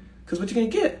getting, because what you're going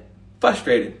to get?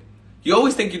 Frustrated. You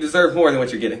always think you deserve more than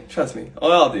what you're getting. Trust me.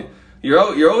 All do. You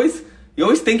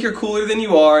always think you're cooler than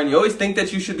you are, and you always think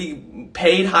that you should be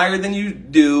paid higher than you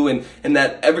do, and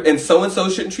so-and-so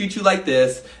shouldn't treat you like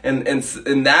this, and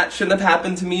that shouldn't have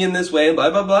happened to me in this way, and blah,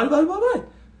 blah, blah, blah, blah, blah.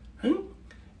 Right?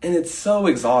 And it's so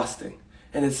exhausting,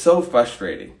 and it's so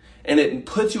frustrating, and it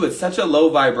puts you at such a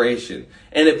low vibration,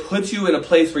 and it puts you in a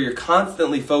place where you're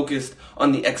constantly focused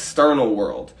on the external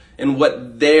world and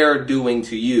what they're doing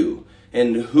to you,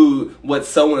 and what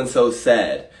so-and-so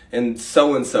said, and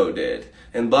so-and-so did,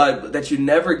 and but that you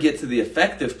never get to the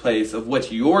effective place of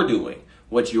what you're doing,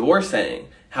 what you're saying,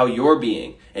 how you're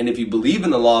being. And if you believe in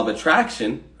the law of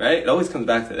attraction, right, it always comes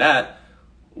back to that.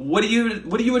 What are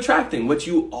you attracting? What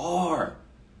you are.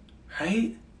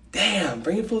 Right? Damn,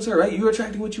 bring it full circle, right? You're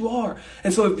attracting what you are.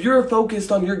 And so if you're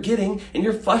focused on your getting and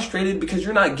you're frustrated because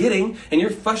you're not getting and you're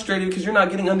frustrated because you're not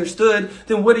getting understood,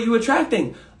 then what are you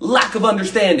attracting? Lack of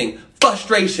understanding,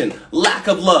 frustration, lack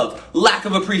of love, lack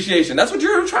of appreciation. That's what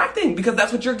you're attracting because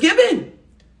that's what you're giving.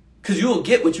 Because you will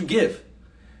get what you give.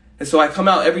 And so I come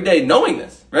out every day knowing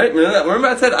this, right? Remember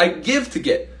I said I give to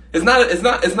get. This is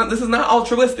not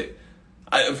altruistic.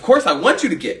 Of course, I want you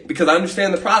to get because I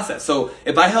understand the process. So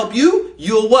if I help you,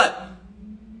 you'll what?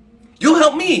 You'll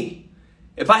help me.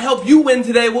 If I help you win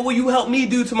today, what will you help me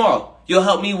do tomorrow? You'll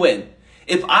help me win.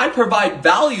 If I provide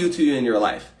value to you in your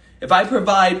life, if I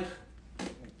provide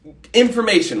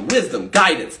information, wisdom,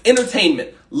 guidance,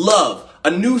 entertainment, love,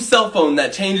 a new cell phone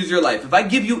that changes your life, if I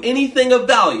give you anything of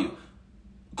value,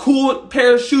 cool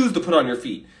pair of shoes to put on your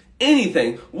feet,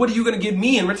 anything, what are you going to give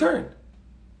me in return?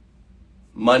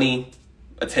 Money,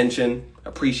 attention,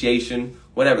 appreciation,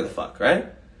 whatever the fuck, right?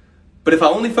 But if I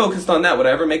only focused on that, would I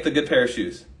ever make the good pair of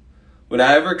shoes? Would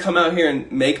I ever come out here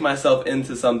and make myself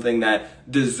into something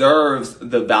that deserves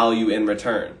the value in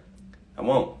return? I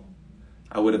won't.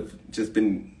 I would have just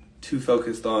been too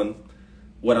focused on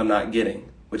what I'm not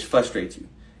getting, which frustrates you.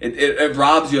 It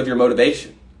robs you of your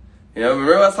motivation.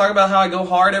 Remember I was talking about how I go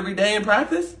hard every day in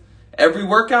practice? Every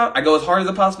workout, I go as hard as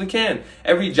I possibly can.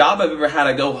 Every job I've ever had,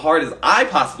 I go hard as I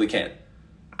possibly can.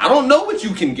 I don't know what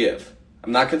you can give.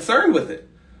 I'm not concerned with it.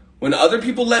 When other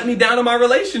people let me down in my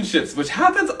relationships, which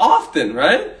happens often,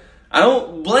 right? I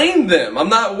don't blame them. I'm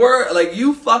not worried. Like,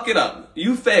 you fuck it up.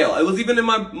 You fail. It was even in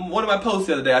one of my posts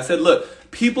the other day. I said, look,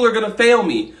 people are going to fail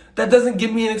me. That doesn't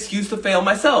give me an excuse to fail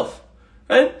myself,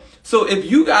 right? So if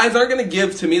you guys aren't going to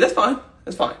give to me, that's fine.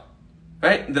 That's fine,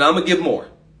 right? Then I'm going to give more.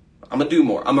 I'm going to do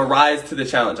more. I'm going to rise to the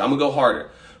challenge. I'm going to go harder.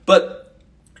 But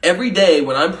every day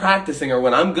when I'm practicing or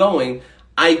when I'm going,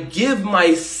 I give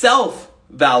myself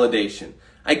validation.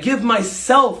 I give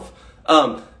myself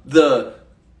the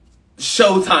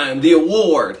showtime, the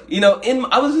award.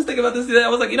 I was just thinking about this today. I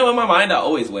was like, in my mind, I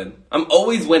always win. I'm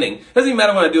always winning. It doesn't even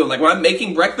matter what I do. Like, when I'm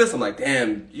making breakfast, I'm like,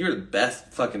 damn, you're the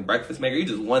best fucking breakfast maker. You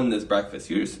just won this breakfast.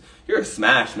 You're a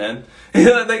smash, man.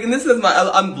 And this is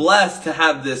I'm blessed to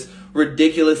have this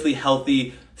ridiculously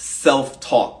healthy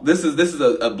self-talk. This is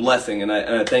a blessing, and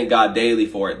I thank God daily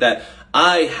for it. That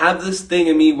I have this thing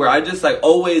in me where I just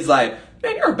always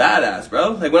man, you're a badass,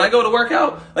 bro. Like, when I go to work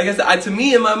out, like I said, to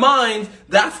me, in my mind,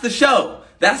 that's the show.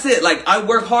 That's it. Like, I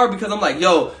work hard because I'm like,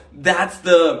 yo, that's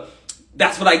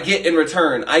what I get in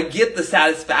return. I get the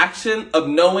satisfaction of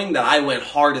knowing that I went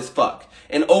hard as fuck.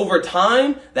 And over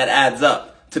time, that adds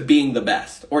up to being the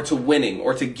best, or to winning,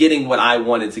 or to getting what I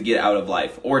wanted to get out of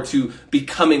life, or to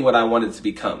becoming what I wanted to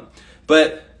become.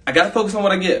 But I gotta focus on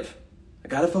what I give. I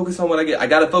gotta focus on what I get. I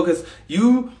gotta focus.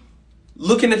 You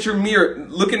looking at your mirror,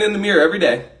 looking in the mirror every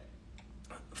day,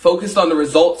 focused on the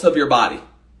results of your body.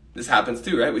 This happens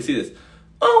too, right? We see this.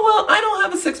 Oh, well, I don't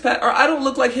have a six-pack, or I don't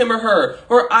look like him or her,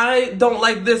 or I don't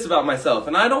like this about myself,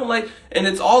 and and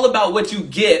it's all about what you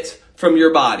get from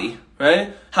your body,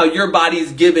 right? How your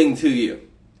body's giving to you.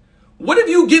 What have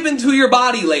you given to your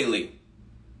body lately?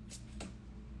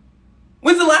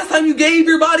 When's the last time you gave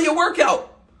your body a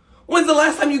workout? When's the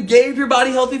last time you gave your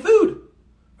body healthy food?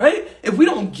 Right? If we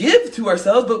don't give to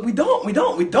ourselves, but we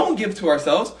don't give to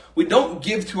ourselves, we don't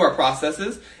give to our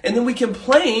processes, and then we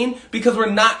complain because we're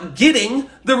not getting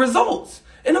the results.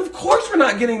 And of course we're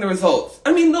not getting the results.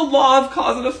 I mean, the law of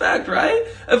cause and effect, right?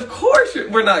 Of course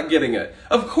we're not getting it.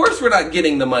 Of course we're not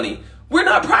getting the money. We're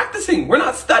not practicing. We're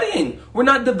not studying. We're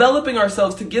not developing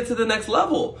ourselves to get to the next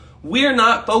level. We're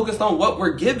not focused on what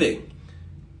we're giving.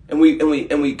 And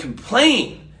we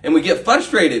complain. And we get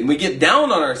frustrated and we get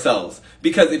down on ourselves.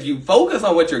 Because if you focus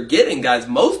on what you're getting, guys,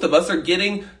 most of us are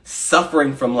getting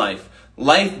suffering from life.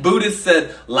 Buddhists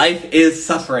said life is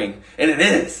suffering. And it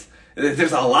is.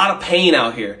 There's a lot of pain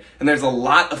out here. And there's a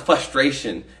lot of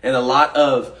frustration. And a lot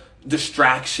of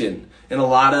distraction. And a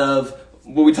lot of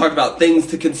what we talked about, things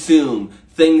to consume.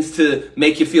 Things to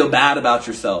make you feel bad about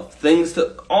yourself.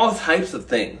 All types of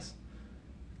things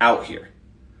out here.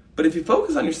 But if you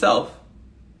focus on yourself,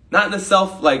 not in the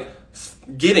self,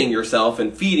 getting yourself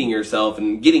and feeding yourself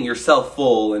and getting yourself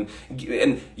full and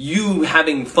you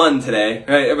having fun today,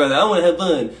 right? Everybody, I want to have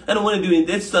fun. I don't want to do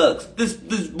anything. This sucks. This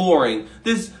is boring.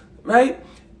 This, right?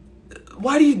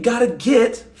 Why do you gotta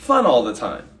get fun all the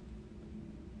time?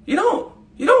 You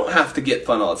don't have to get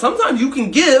fun all the time. Sometimes you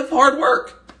can give hard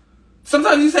work.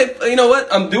 Sometimes you say, you know what?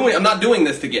 I'm not doing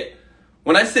this to get.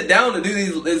 When I sit down and do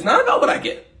these, it's not about what I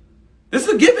get. This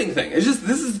is a giving thing. This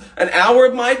is an hour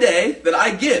of my day that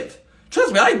I give.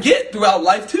 Trust me, I get throughout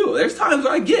life too. There's times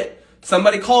where I get.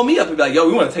 Somebody call me up and be like, yo,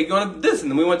 we want to take you on this,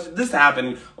 and then we want this to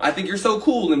happen. I think you're so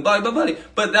cool, and blah, blah, blah.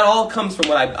 But that all comes from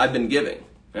what I've been giving,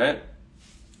 right?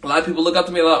 A lot of people look up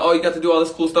to me like, oh, you got to do all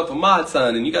this cool stuff with Mod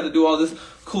Son, and you got to do all this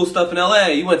cool stuff in LA.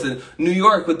 You went to New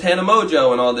York with Tana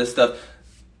Mojo and all this stuff.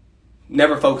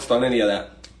 Never focused on any of that.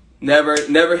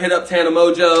 Never hit up Tana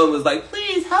Mojo and was like,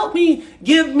 please help me,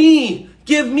 give me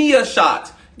a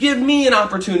shot, give me an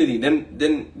opportunity. Didn't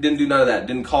do none of that.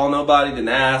 Didn't call nobody, didn't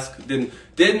ask,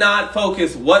 did not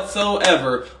focus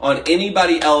whatsoever on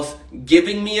anybody else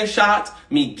giving me a shot,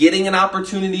 me getting an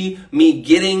opportunity, me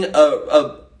getting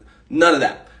none of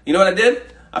that. You know what I did?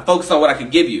 I focused on what I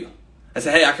could give you. I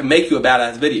said, hey, I can make you a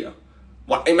badass video.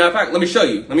 Well, as a matter of fact, let me show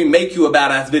you. Let me make you a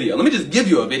badass video. Let me just give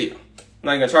you a video. I'm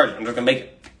not going to charge you. I'm just going to make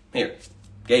it. Here,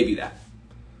 gave you that.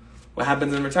 What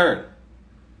happens in return?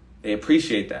 They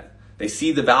appreciate that. They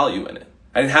see the value in it.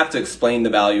 I didn't have to explain the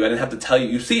value. I didn't have to tell you.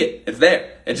 You see it. It's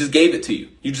there. It just gave it to you.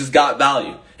 You just got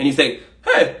value. And you think,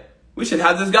 hey, we should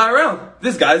have this guy around.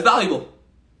 This guy is valuable.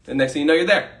 And next thing you know, you're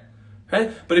there.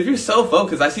 Right? But if you're so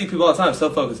focused, I see people all the time so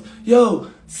focused.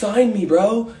 Yo, sign me,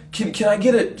 bro. Can I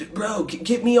get it? Bro,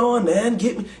 get me on, man.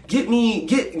 Get me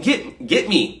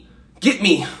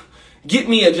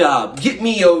a job. Get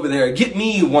me over there. Get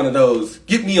me one of those.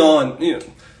 Get me on.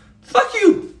 Fuck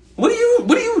you. What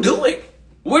are you doing?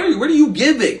 What are you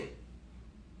giving?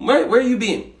 Where are you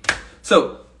being?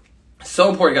 So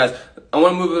important, guys. I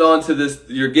want to move it on to this.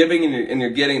 You're giving and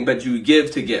you're getting, but you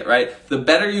give to get, right? The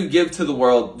better you give to the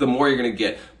world, the more you're going to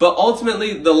get. But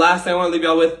ultimately, the last thing I want to leave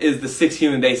y'all with is the 6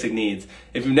 human basic needs.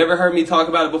 If you've never heard me talk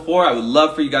about it before, I would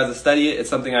love for you guys to study it. It's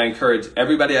something I encourage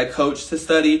everybody I coach to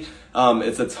study.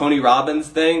 It's a Tony Robbins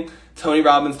thing. Tony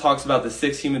Robbins talks about the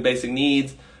 6 human basic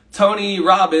needs. Tony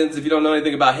Robbins, if you don't know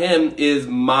anything about him, is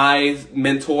my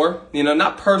mentor. You know,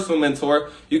 not personal mentor.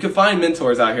 You can find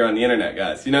mentors out here on the internet,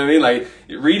 guys. You know what I mean? Like,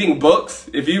 reading books.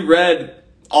 If you read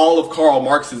all of Karl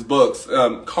Marx's books,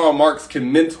 Karl Marx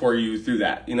can mentor you through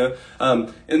that, you know?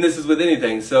 And this is with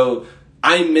anything. So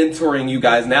I'm mentoring you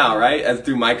guys now, right? As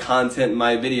through my content,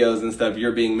 my videos and stuff,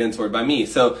 you're being mentored by me.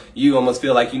 So you almost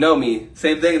feel like you know me.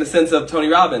 Same thing in the sense of Tony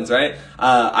Robbins, right?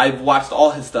 I've watched all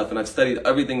his stuff and I've studied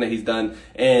everything that he's done.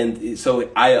 And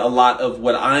so a lot of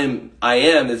what I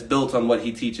am is built on what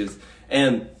he teaches.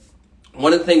 And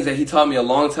one of the things that he taught me a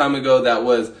long time ago that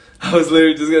was, I was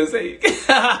literally just going to say,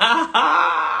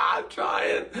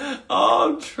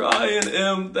 I'm trying,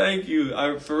 M. Thank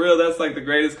you. For real, that's like the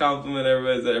greatest compliment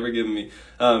everybody's ever given me.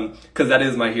 Because that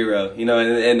is my hero, you know,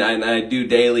 and I do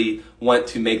daily want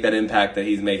to make that impact that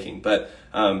he's making. But,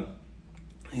 you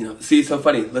know, see, it's so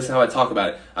funny. Listen how I talk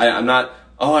about it. I'm not,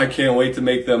 oh, I can't wait to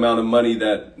make the amount of money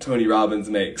that Tony Robbins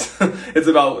makes. It's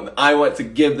about, I want to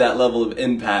give that level of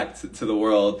impact to the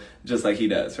world just like he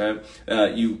does, right?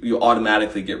 You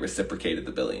automatically get reciprocated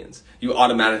the billions. You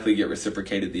automatically get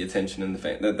reciprocated the attention and the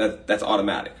fame. That's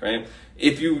automatic, right?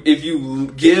 If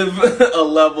you give a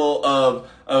level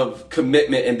of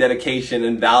commitment and dedication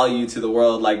and value to the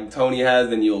world like Tony has,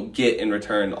 then you'll get in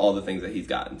return all the things that he's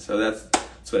gotten. So that's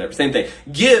whatever. Same thing.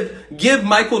 Give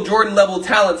Michael Jordan level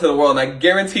talent to the world, and I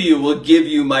guarantee you will give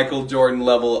you Michael Jordan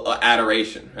level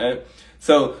adoration, right?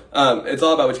 So it's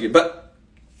all about what you get. But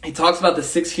he talks about the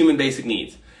 6 human basic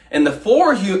needs, and the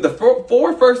four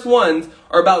first ones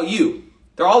are about you.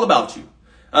 They're all about you.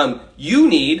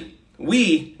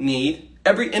 We need,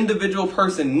 every individual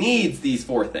person needs these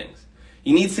 4 things.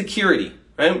 You need security,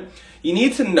 right? You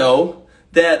need to know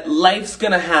that life's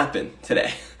gonna happen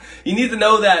today. You need to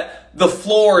know that the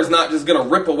floor is not just going to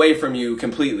rip away from you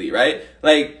completely, right?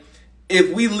 Like,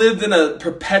 if we lived in a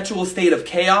perpetual state of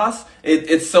chaos,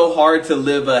 it's so hard to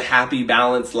live a happy,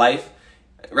 balanced life,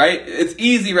 right? It's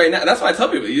easy right now. That's why I tell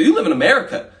people, you live in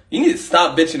America. You need to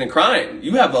stop bitching and crying.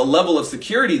 You have a level of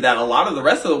security that a lot of the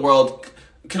rest of the world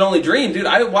can only dream. Dude,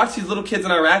 I watched these little kids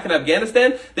in Iraq and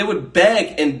Afghanistan. They would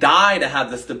beg and die to have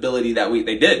the stability that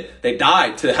they did. They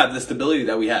died to have the stability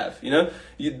that we have, you know?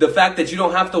 The fact that you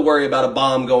don't have to worry about a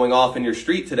bomb going off in your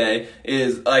street today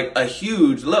is like a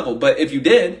huge level. But if you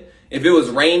did, if it was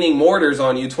raining mortars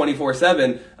on you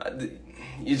 24/7,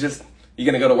 you're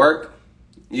going to go to work.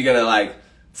 You're going to like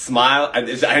smile.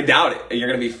 I doubt it. You're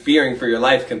going to be fearing for your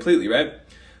life completely, right?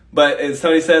 But as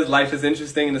Tony says, life is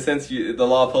interesting in the sense the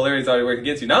law of polarity is already working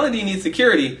against you. Not only do you need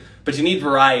security, but you need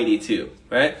variety too,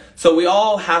 right? So we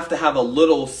all have to have a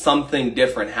little something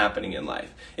different happening in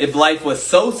life. If life was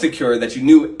so secure that you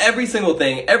knew every single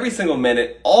thing, every single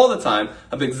minute, all the time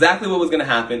of exactly what was going to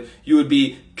happen, you would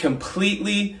be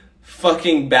completely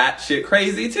fucking batshit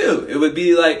crazy too. It would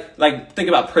be like think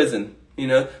about prison, you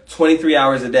know, 23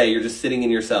 hours a day, you're just sitting in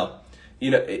your cell. You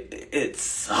know, it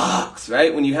sucks,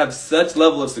 right? When you have such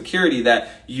level of security that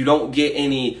you don't get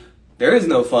there is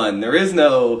no fun, there is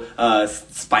no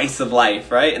spice of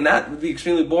life, right? And that would be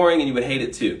extremely boring and you would hate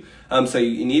it too. So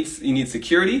you need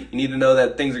security, you need to know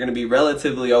that things are going to be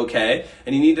relatively okay,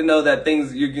 and you need to know that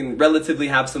you can relatively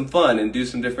have some fun and do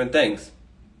some different things.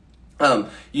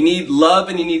 You need love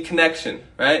and you need connection,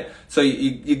 right? So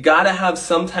you got to have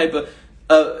some type of,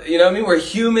 you know what I mean? We're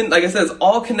human, like I said, it's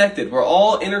all connected. We're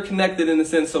all interconnected in a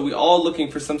sense, so we're all looking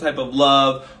for some type of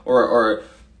love or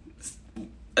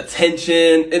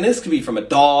attention. And this could be from a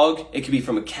dog, it could be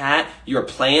from a cat, your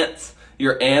plants,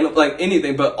 your animal, like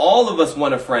anything. But all of us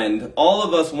want a friend. All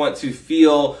of us want to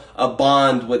feel a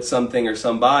bond with something or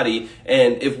somebody.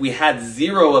 And if we had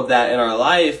 0 of that in our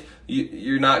life,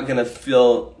 you're not going to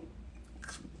feel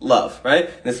love, right?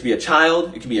 And this could be a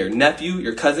child, it could be your nephew,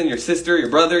 your cousin, your sister, your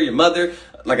brother, your mother,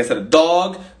 like I said, a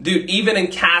dog. Dude, even in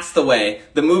Castaway,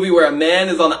 the movie where a man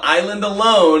is on an island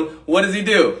alone, what does he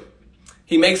do?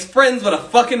 He makes friends with a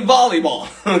fucking volleyball,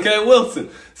 okay,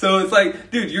 Wilson. So it's like,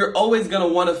 dude, you're always going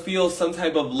to want to feel some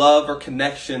type of love or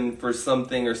connection for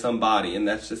something or somebody, and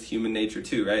that's just human nature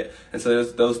too, right? And so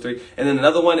there's those 3. And then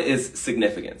another one is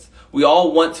significance. We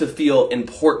all want to feel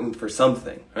important for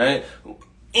something, right?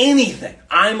 Anything.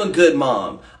 I'm a good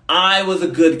mom. I was a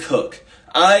good cook.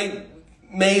 I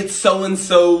made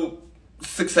so-and-so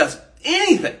successful.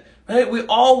 Anything, right? We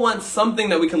all want something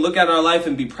that we can look at in our life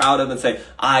and be proud of and say,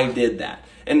 I did that.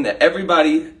 And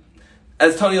everybody,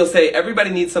 as Tony will say,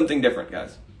 everybody needs something different,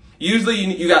 guys. Usually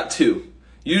you got two.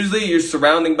 Usually you're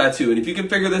surrounding by two. And if you can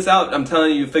figure this out, I'm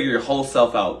telling you, figure your whole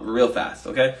self out real fast,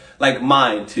 okay? Like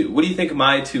my two. What do you think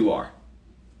my two are?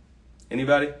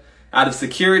 Anybody? Out of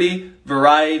security,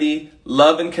 variety,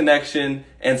 love and connection,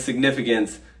 and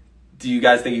significance, do you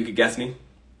guys think you could guess me?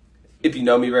 If you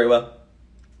know me very well.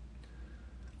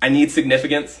 I need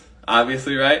significance,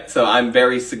 obviously, right? So I'm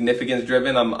very significance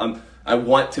driven. I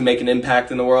want to make an impact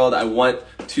in the world. I want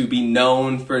to be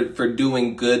known for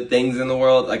doing good things in the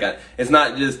world. Like it's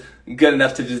not just good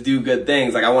enough to just do good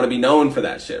things. Like I want to be known for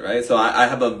that shit, right? So I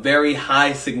have a very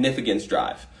high significance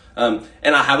drive. And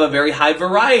I have a very high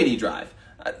variety drive.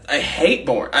 I hate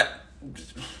boring.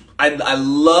 I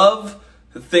love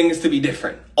things to be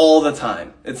different all the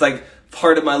time. It's like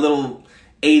part of my little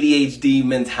ADHD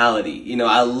mentality. You know,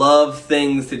 I love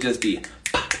things to just be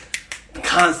popping,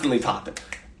 constantly popping.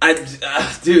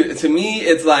 Dude, to me,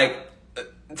 it's like,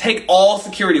 take all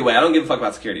security away. I don't give a fuck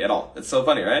about security at all. It's so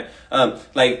funny, right?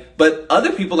 But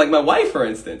other people, like my wife, for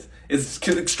instance, is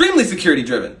extremely security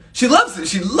driven. She loves it.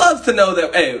 She loves to know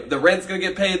that, hey, the rent's gonna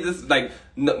get paid. This,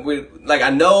 I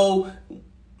know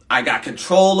I got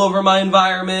control over my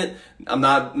environment.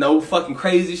 No fucking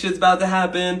crazy shit's about to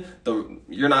happen.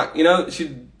 She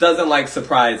doesn't like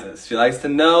surprises. She likes to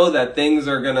know that things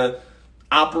are gonna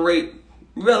operate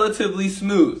relatively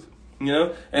smooth,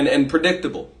 and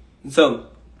predictable. And so,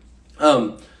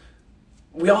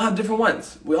 we all have different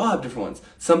ones.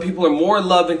 Some people are more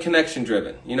love and connection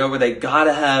driven, where they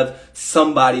gotta have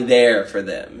somebody there for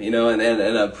them, and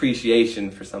an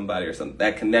appreciation for somebody or something.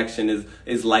 That connection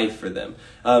is life for them.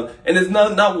 And it's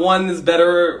not one is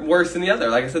better or worse than the other.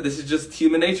 Like I said, this is just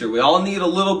human nature. We all need a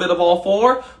little bit of all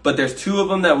four, but there's two of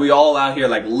them that we all out here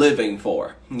like living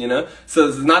for, So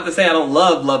this is not to say I don't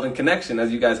love and connection,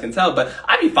 as you guys can tell, but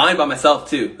I'd be fine by myself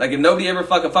too. Like if nobody ever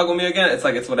fuck with me again, it's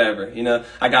like, it's whatever,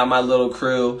 I got my little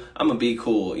crew, I'm gonna be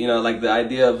cool, like the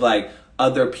idea of like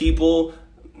other people,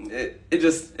 it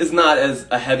just is not as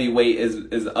a heavy weight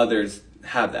as others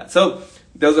have that. So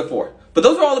those are four, but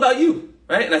those are all about you.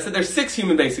 Right? And I said there's 6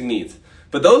 human basic needs.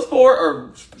 But those 4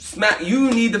 are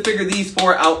you need to figure these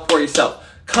 4 out for yourself.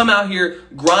 Come out here,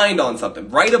 grind on something.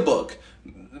 Write a book.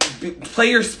 Play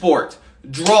your sport.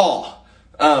 Draw.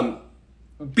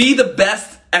 Be the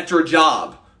best at your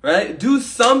job. Right? Do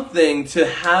something to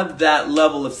have that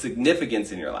level of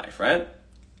significance in your life. Right?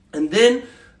 And then,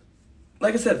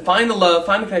 like I said, find the love,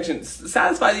 find the connection,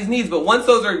 satisfy these needs. But once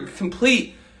those are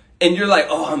complete, and you're like,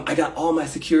 I got all my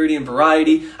security and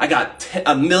variety. I got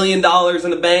 $1 million in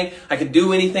the bank. I can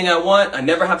do anything I want. I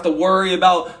never have to worry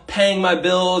about paying my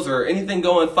bills or anything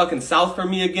going fucking south for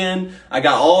me again. I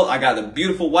got a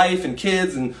beautiful wife and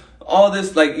kids and all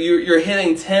this. Like you're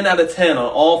hitting 10 out of 10 on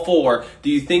all 4.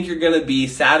 Do you think you're going to be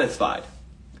satisfied?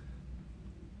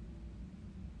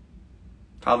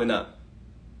 Probably not.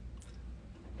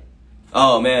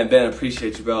 Oh man, Ben, I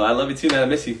appreciate you, bro. I love you too, man. I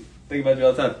miss you. Think about you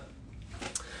all the time.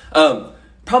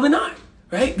 Probably not,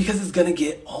 right? Because it's gonna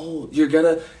get old.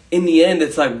 In the end,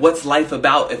 it's like, what's life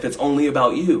about if it's only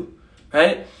about you,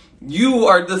 right? You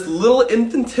are this little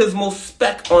infinitesimal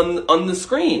speck on the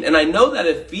screen. And I know that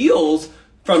it feels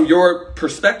from your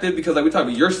perspective, because like we talked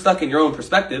about, you're stuck in your own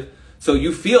perspective. So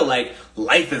you feel like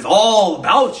life is all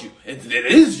about you. It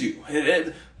is you.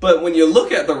 But when you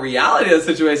look at the reality of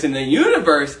the situation in the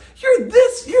universe,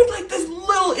 you're like this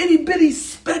little itty bitty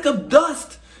speck of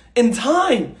dust in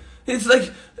time. It's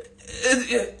like,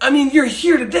 you're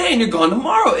here today and you're gone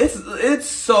tomorrow. It's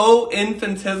so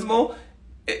infinitesimal.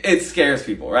 It scares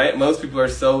people, right? Most people are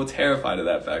so terrified of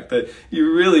that fact that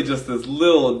you're really just this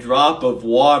little drop of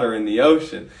water in the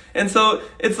ocean. And so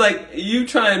it's like you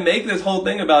try and make this whole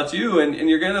thing about you and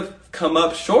you're going to come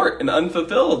up short and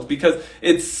unfulfilled because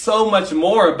it's so much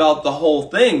more about the whole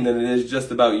thing than it is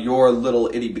just about your little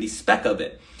itty bitty speck of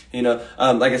it.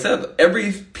 Like I said,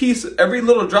 every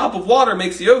little drop of water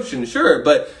makes the ocean, sure,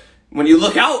 but when you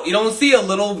look out, you don't see a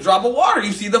little drop of water.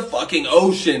 You see the fucking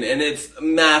ocean, and it's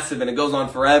massive, and it goes on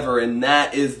forever, and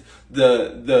that is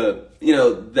the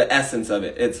essence of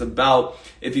it. It's about,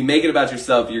 if you make it about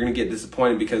yourself, you're gonna get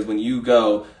disappointed because when you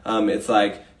go, it's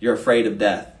like you're afraid of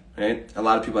death, right? A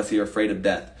lot of people I see are afraid of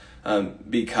death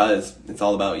because it's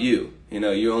all about you.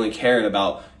 You only caring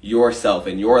about yourself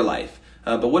and your life.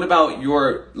 But what about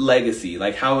your legacy?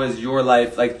 Like, how is your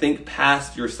life? Like, think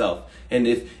past yourself. And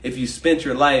if you spent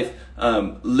your life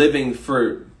living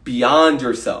for beyond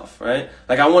yourself, right?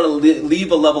 Like, I want to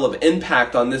leave a level of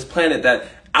impact on this planet that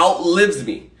outlives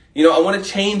me. I want to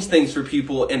change things for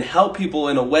people and help people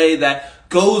in a way that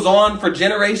goes on for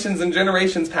generations and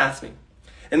generations past me.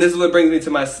 And this is what brings me to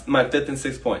my 5th and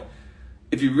 6th point.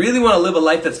 if you really want to live a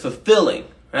life that's fulfilling,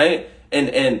 right?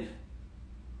 And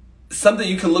something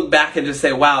you can look back and just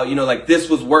say, wow, like this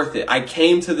was worth it. I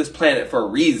came to this planet for a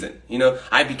reason.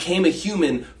 I became a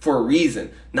human for a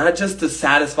reason, not just to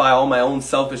satisfy all my own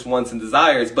selfish wants and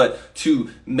desires, but to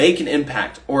make an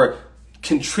impact or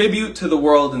contribute to the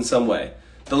world in some way.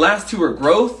 The last two are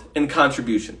growth and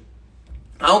contribution.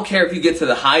 I don't care if you get to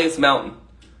the highest mountain,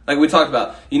 like we talked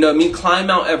about, climb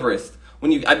Mount Everest.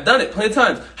 I've done it plenty of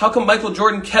times. How come Michael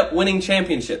Jordan kept winning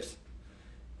championships?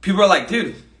 People are like,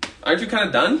 dude, aren't you kind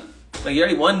of done? Like, you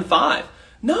already won 5.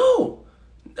 No,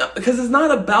 because it's not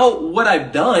about what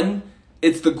I've done.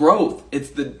 It's the growth.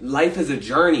 Life is a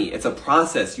journey. It's a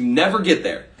process. You never get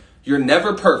there. You're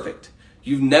never perfect.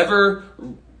 You've never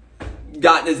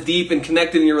gotten as deep and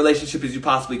connected in your relationship as you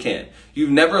possibly can.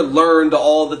 You've never learned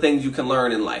all the things you can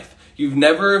learn in life. You've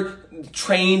never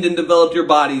trained and developed your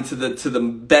body to the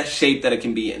best shape that it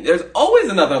can be in. There's always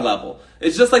another level.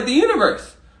 It's just like the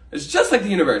universe. It's just like the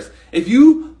universe. If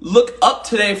you look up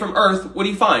today from Earth, what do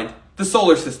you find? The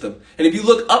solar system. And if you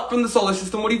look up from the solar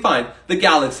system, what do you find? The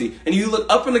galaxy. And you look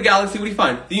up from the galaxy, what do you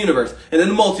find? The universe. And then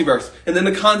the multiverse. And then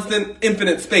the constant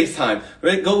infinite space-time.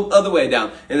 Right? Go the other way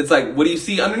down. And it's like, what do you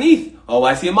see underneath? Oh,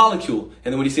 I see a molecule.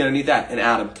 And then what do you see underneath that? An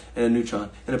atom. And a neutron.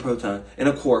 And a proton. And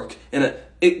a quark.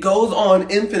 It goes on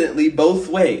infinitely both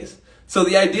ways. So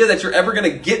the idea that you're ever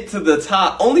going to get to the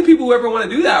top, only people who ever want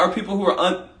to do that are people who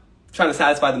are trying to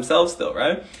satisfy themselves still,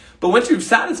 right? But once you're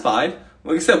satisfied,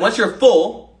 like I said, once you're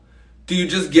full, do you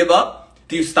just give up?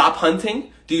 Do you stop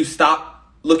hunting? Do you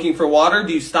stop looking for water?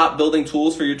 Do you stop building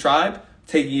tools for your tribe?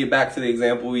 Taking you back to the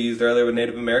example we used earlier with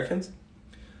Native Americans.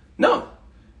 No. You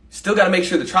still got to make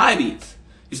sure the tribe eats.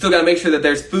 You still got to make sure that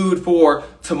there's food for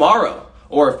tomorrow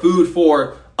or food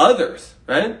for others,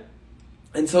 right?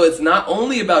 And so it's not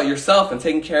only about yourself and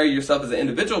taking care of yourself as an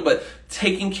individual, but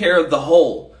taking care of the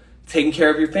whole. Taking care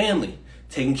of your family,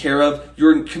 taking care of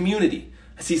your community.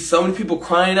 I see so many people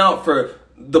crying out for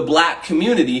the black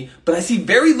community, but I see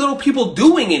very little people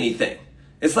doing anything.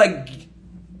 It's like,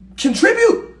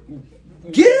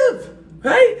 contribute, give,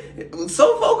 right?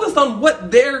 So focused on what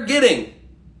they're getting.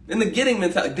 In the getting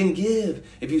mentality, then give.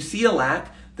 If you see a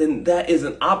lack, then that is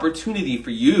an opportunity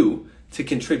for you to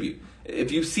contribute.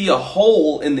 If you see a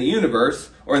hole in the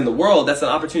universe or in the world, that's an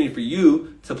opportunity for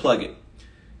you to plug it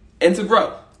and to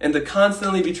grow. And to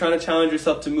constantly be trying to challenge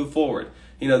yourself to move forward.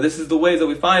 This is the ways that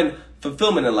we find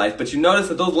fulfillment in life. But you notice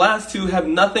that those last two have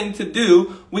nothing to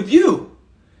do with you.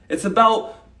 It's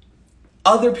about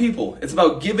other people. It's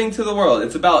about giving to the world.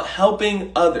 It's about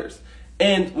helping others.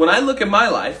 And when I look at my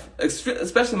life,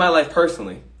 especially my life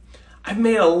personally, I've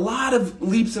made a lot of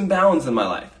leaps and bounds in my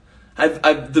life.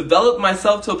 I've developed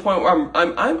myself to a point where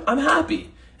I'm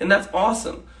happy. And that's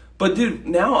awesome. But dude,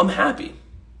 now I'm happy.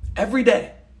 Every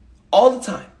day. All the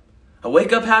time. I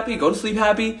wake up happy, go to sleep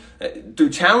happy,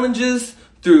 through challenges,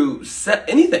 through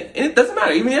anything. It doesn't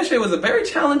matter. Even yesterday was a very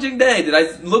challenging day. Did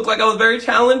I look like I was very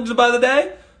challenged by the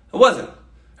day? I wasn't,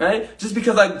 right? Just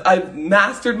because I've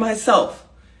mastered myself.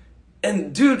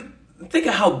 And dude, think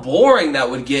of how boring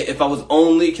that would get if I was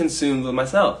only consumed with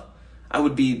myself. I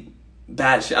would be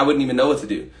bad shit. I wouldn't even know what to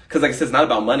do. Because like I said, it's not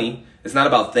about money. It's not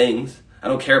about things. I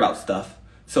don't care about stuff.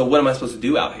 So what am I supposed to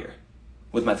do out here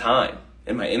with my time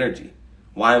and my energy?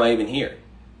 Why am I even here?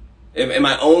 Am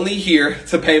I only here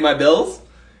to pay my bills?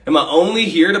 Am I only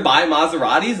here to buy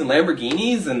Maseratis and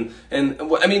Lamborghinis?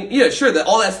 I mean, yeah, sure,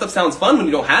 all that stuff sounds fun when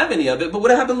you don't have any of it, but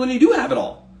what happens when you do have it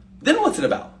all? Then what's it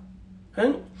about?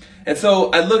 Right? And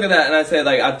so I look at that and I say,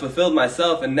 like, I've fulfilled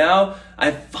myself, and now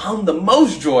I've found the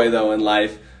most joy, though, in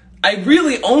life. I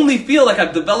really only feel like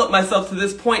I've developed myself to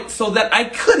this point so that I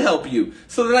could help you,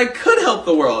 so that I could help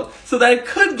the world, so that I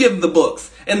could give the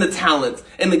books and the talents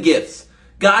and the gifts.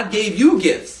 God gave you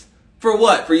gifts. For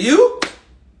what? For you?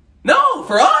 No,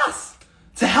 for us.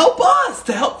 To help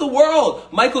the world.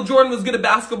 Michael Jordan was good at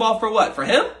basketball for what? For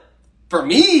him? For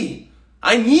me.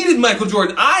 I needed Michael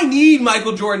Jordan. I need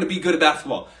Michael Jordan to be good at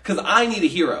basketball because I need a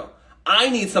hero.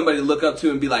 I need somebody to look up to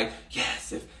and be like,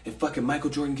 yes, if fucking Michael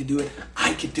Jordan can do it,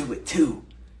 I can do it too.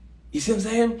 You see what I'm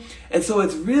saying? And so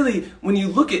it's really, when you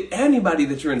look at anybody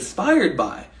that you're inspired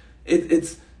by,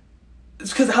 it's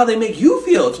because of how they make you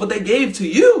feel. It's what they gave to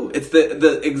you. It's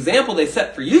the example they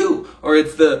set for you, or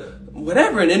it's the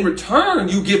whatever. And in return,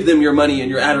 you give them your money and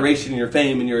your adoration and your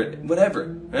fame and your whatever,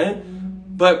 right?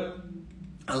 But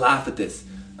I laugh at this.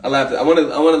 I want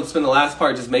to spend the last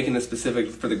part just making this specific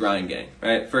for the Grind Gang,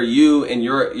 right? For you and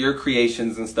your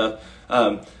creations and stuff.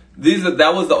 That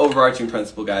was the overarching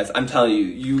principle, guys. I'm telling you,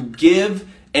 you give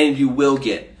and you will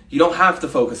get. You don't have to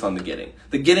focus on the getting.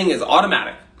 The getting is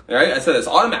automatic, all right? I said it's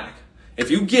automatic. If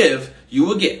you give, you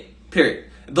will get, period.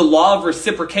 the law of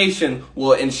reciprocation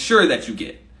will ensure that you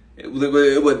get. It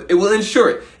will ensure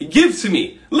it. Give to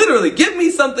me. Literally, give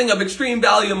me something of extreme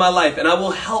value in my life, and I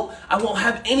will help. I won't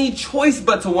have any choice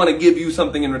but to want to give you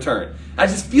something in return. I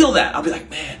just feel that. I'll be like,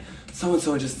 man,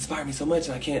 so-and-so just inspired me so much,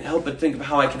 and I can't help but think of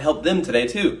how I can help them today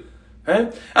too.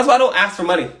 Right? That's why I don't ask for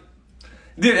money.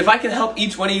 Dude, if I can help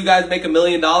each one of you guys make $1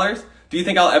 million, do you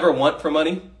think I'll ever want for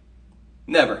money?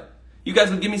 Never. You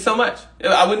guys would give me so much.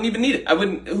 I wouldn't even need it.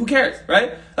 Who cares,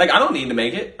 right? Like, I don't need to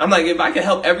make it. I'm like, if I can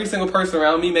help every single person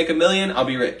around me make $1 million, I'll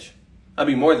be rich. I'll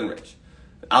be more than rich.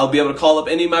 I'll be able to call up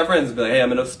any of my friends and be like, hey,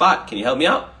 I'm in a spot. Can you help me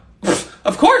out?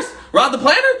 Of course.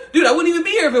 Rodtheplanter? Dude, I wouldn't even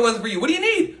be here if it wasn't for you. What do you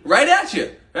need? Right at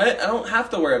you, right? I don't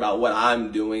have to worry about what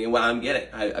I'm doing and what I'm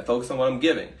getting. I focus on what I'm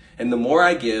giving. And the more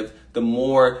I give, the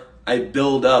more I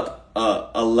build up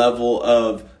a level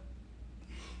of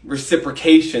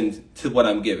reciprocation to what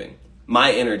I'm giving.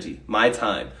 My energy, my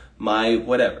time, my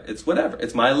whatever. It's whatever.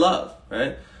 It's my love,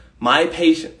 right? My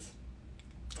patience.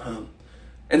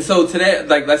 And so today,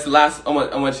 like, that's the last I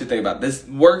want you to think about. This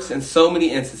works in so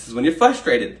many instances. When you're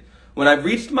frustrated, when I've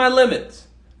reached my limits,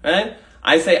 right?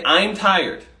 I say, I'm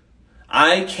tired.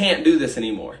 I can't do this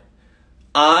anymore.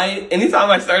 Anytime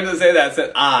I started to say that, I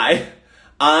said,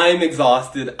 I'm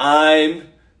exhausted. I'm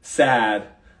sad.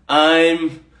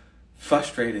 I'm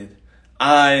frustrated.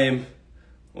 I'm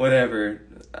whatever.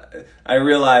 I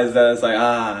realized that it's like,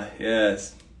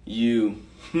 yes, you.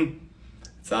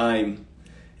 It's I'm.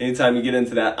 Anytime you get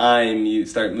into that I'm, you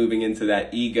start moving into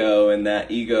that ego, and that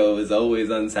ego is always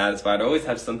unsatisfied, always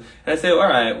have some. And I say, all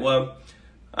right, well,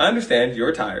 I understand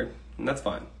you're tired, and that's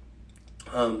fine.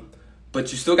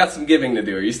 But you still got some giving to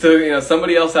do. Or you still,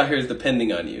 somebody else out here is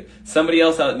depending on you. Somebody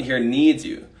else out here needs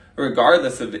you,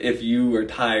 regardless of if you are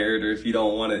tired or if you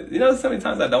don't want to. So many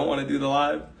times I don't want to do the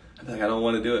live. I'm like, I don't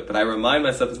want to do it. But I remind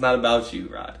myself it's not about you,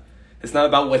 Rod. It's not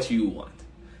about what you want.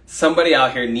 Somebody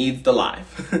out here needs the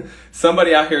live.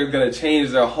 Somebody out here is going to change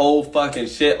their whole fucking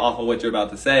shit off of what you're about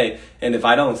to say. And if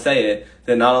I don't say it,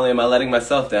 then not only am I letting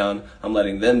myself down, I'm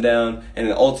letting them down, and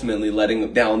ultimately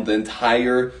letting down the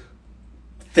entire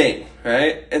thing,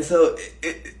 right? And so,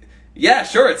 yeah,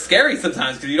 sure, it's scary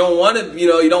sometimes because you don't want to,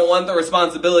 you don't want the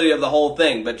responsibility of the whole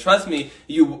thing. But trust me,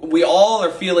 we all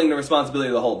are feeling the responsibility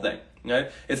of the whole thing,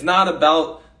 right? It's not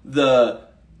about the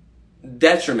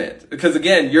detriment, because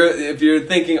again, if you're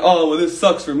thinking, oh, well, this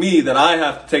sucks for me that I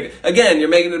have to take it. Again, you're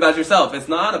making it about yourself. It's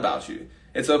not about you.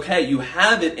 It's okay. You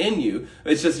have it in you.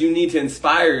 It's just you need to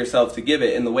inspire yourself to give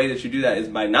it, and the way that you do that is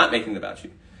by not making it about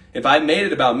you. If I made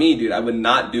it about me, dude, I would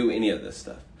not do any of this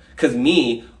stuff. Because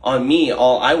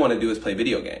all I want to do is play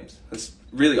video games. That's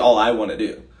really all I want to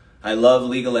do. I love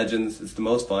League of Legends. It's the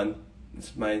most fun.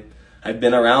 I've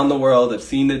been around the world. I've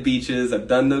seen the beaches. I've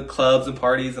done the clubs and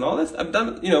parties and all this. I've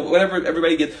done, whatever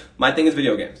everybody gets. My thing is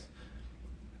video games.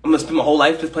 I'm going to spend my whole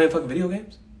life just playing fucking video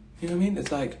games. You know what I mean?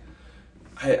 It's like,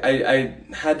 I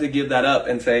had to give that up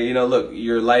and say, look,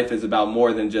 your life is about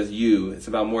more than just you. It's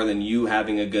about more than you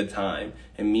having a good time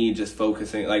and me just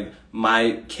focusing. Like,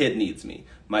 my kid needs me.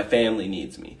 My family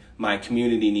needs me. My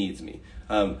community needs me.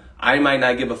 I might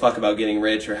not give a fuck about getting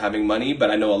rich or having money, but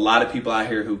I know a lot of people out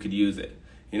here who could use it.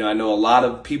 I know a lot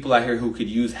of people out here who could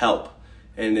use help.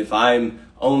 And if I'm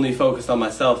only focused on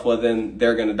myself, well, then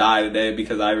they're going to die today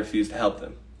because I refuse to help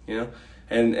them,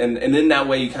 And in that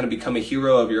way, you kind of become a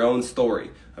hero of your own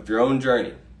story, of your own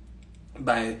journey.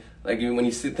 When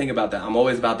you think about that, I'm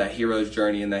always about that hero's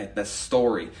journey and that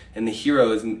story. And the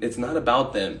hero it's not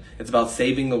about them. It's about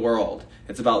saving the world.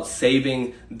 It's about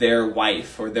saving their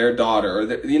wife or their daughter, or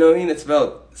It's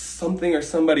about something or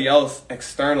somebody else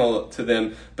external to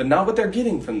them, but not what they're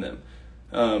getting from them.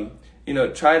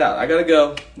 Try it out. I gotta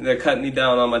go. They're cutting me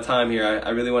down on my time here.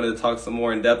 I really wanted to talk some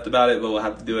more in depth about it, but we'll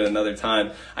have to do it another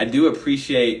time. I do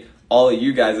appreciate all of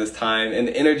you guys' time and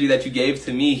the energy that you gave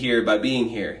to me here by being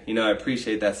here. I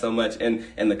appreciate that so much.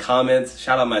 And the comments,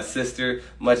 shout out my sister,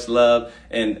 much love,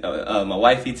 and my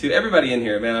wifey too. Everybody in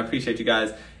here, man, I appreciate you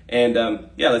guys. And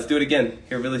let's do it again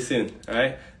here really soon, all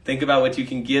right? Think about what you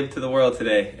can give to the world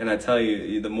today. And I tell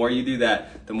you, the more you do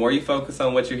that, the more you focus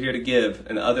on what you're here to give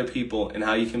and other people and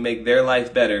how you can make their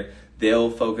life better,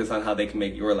 they'll focus on how they can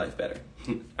make your life better.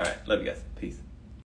 All right, love you guys. Peace.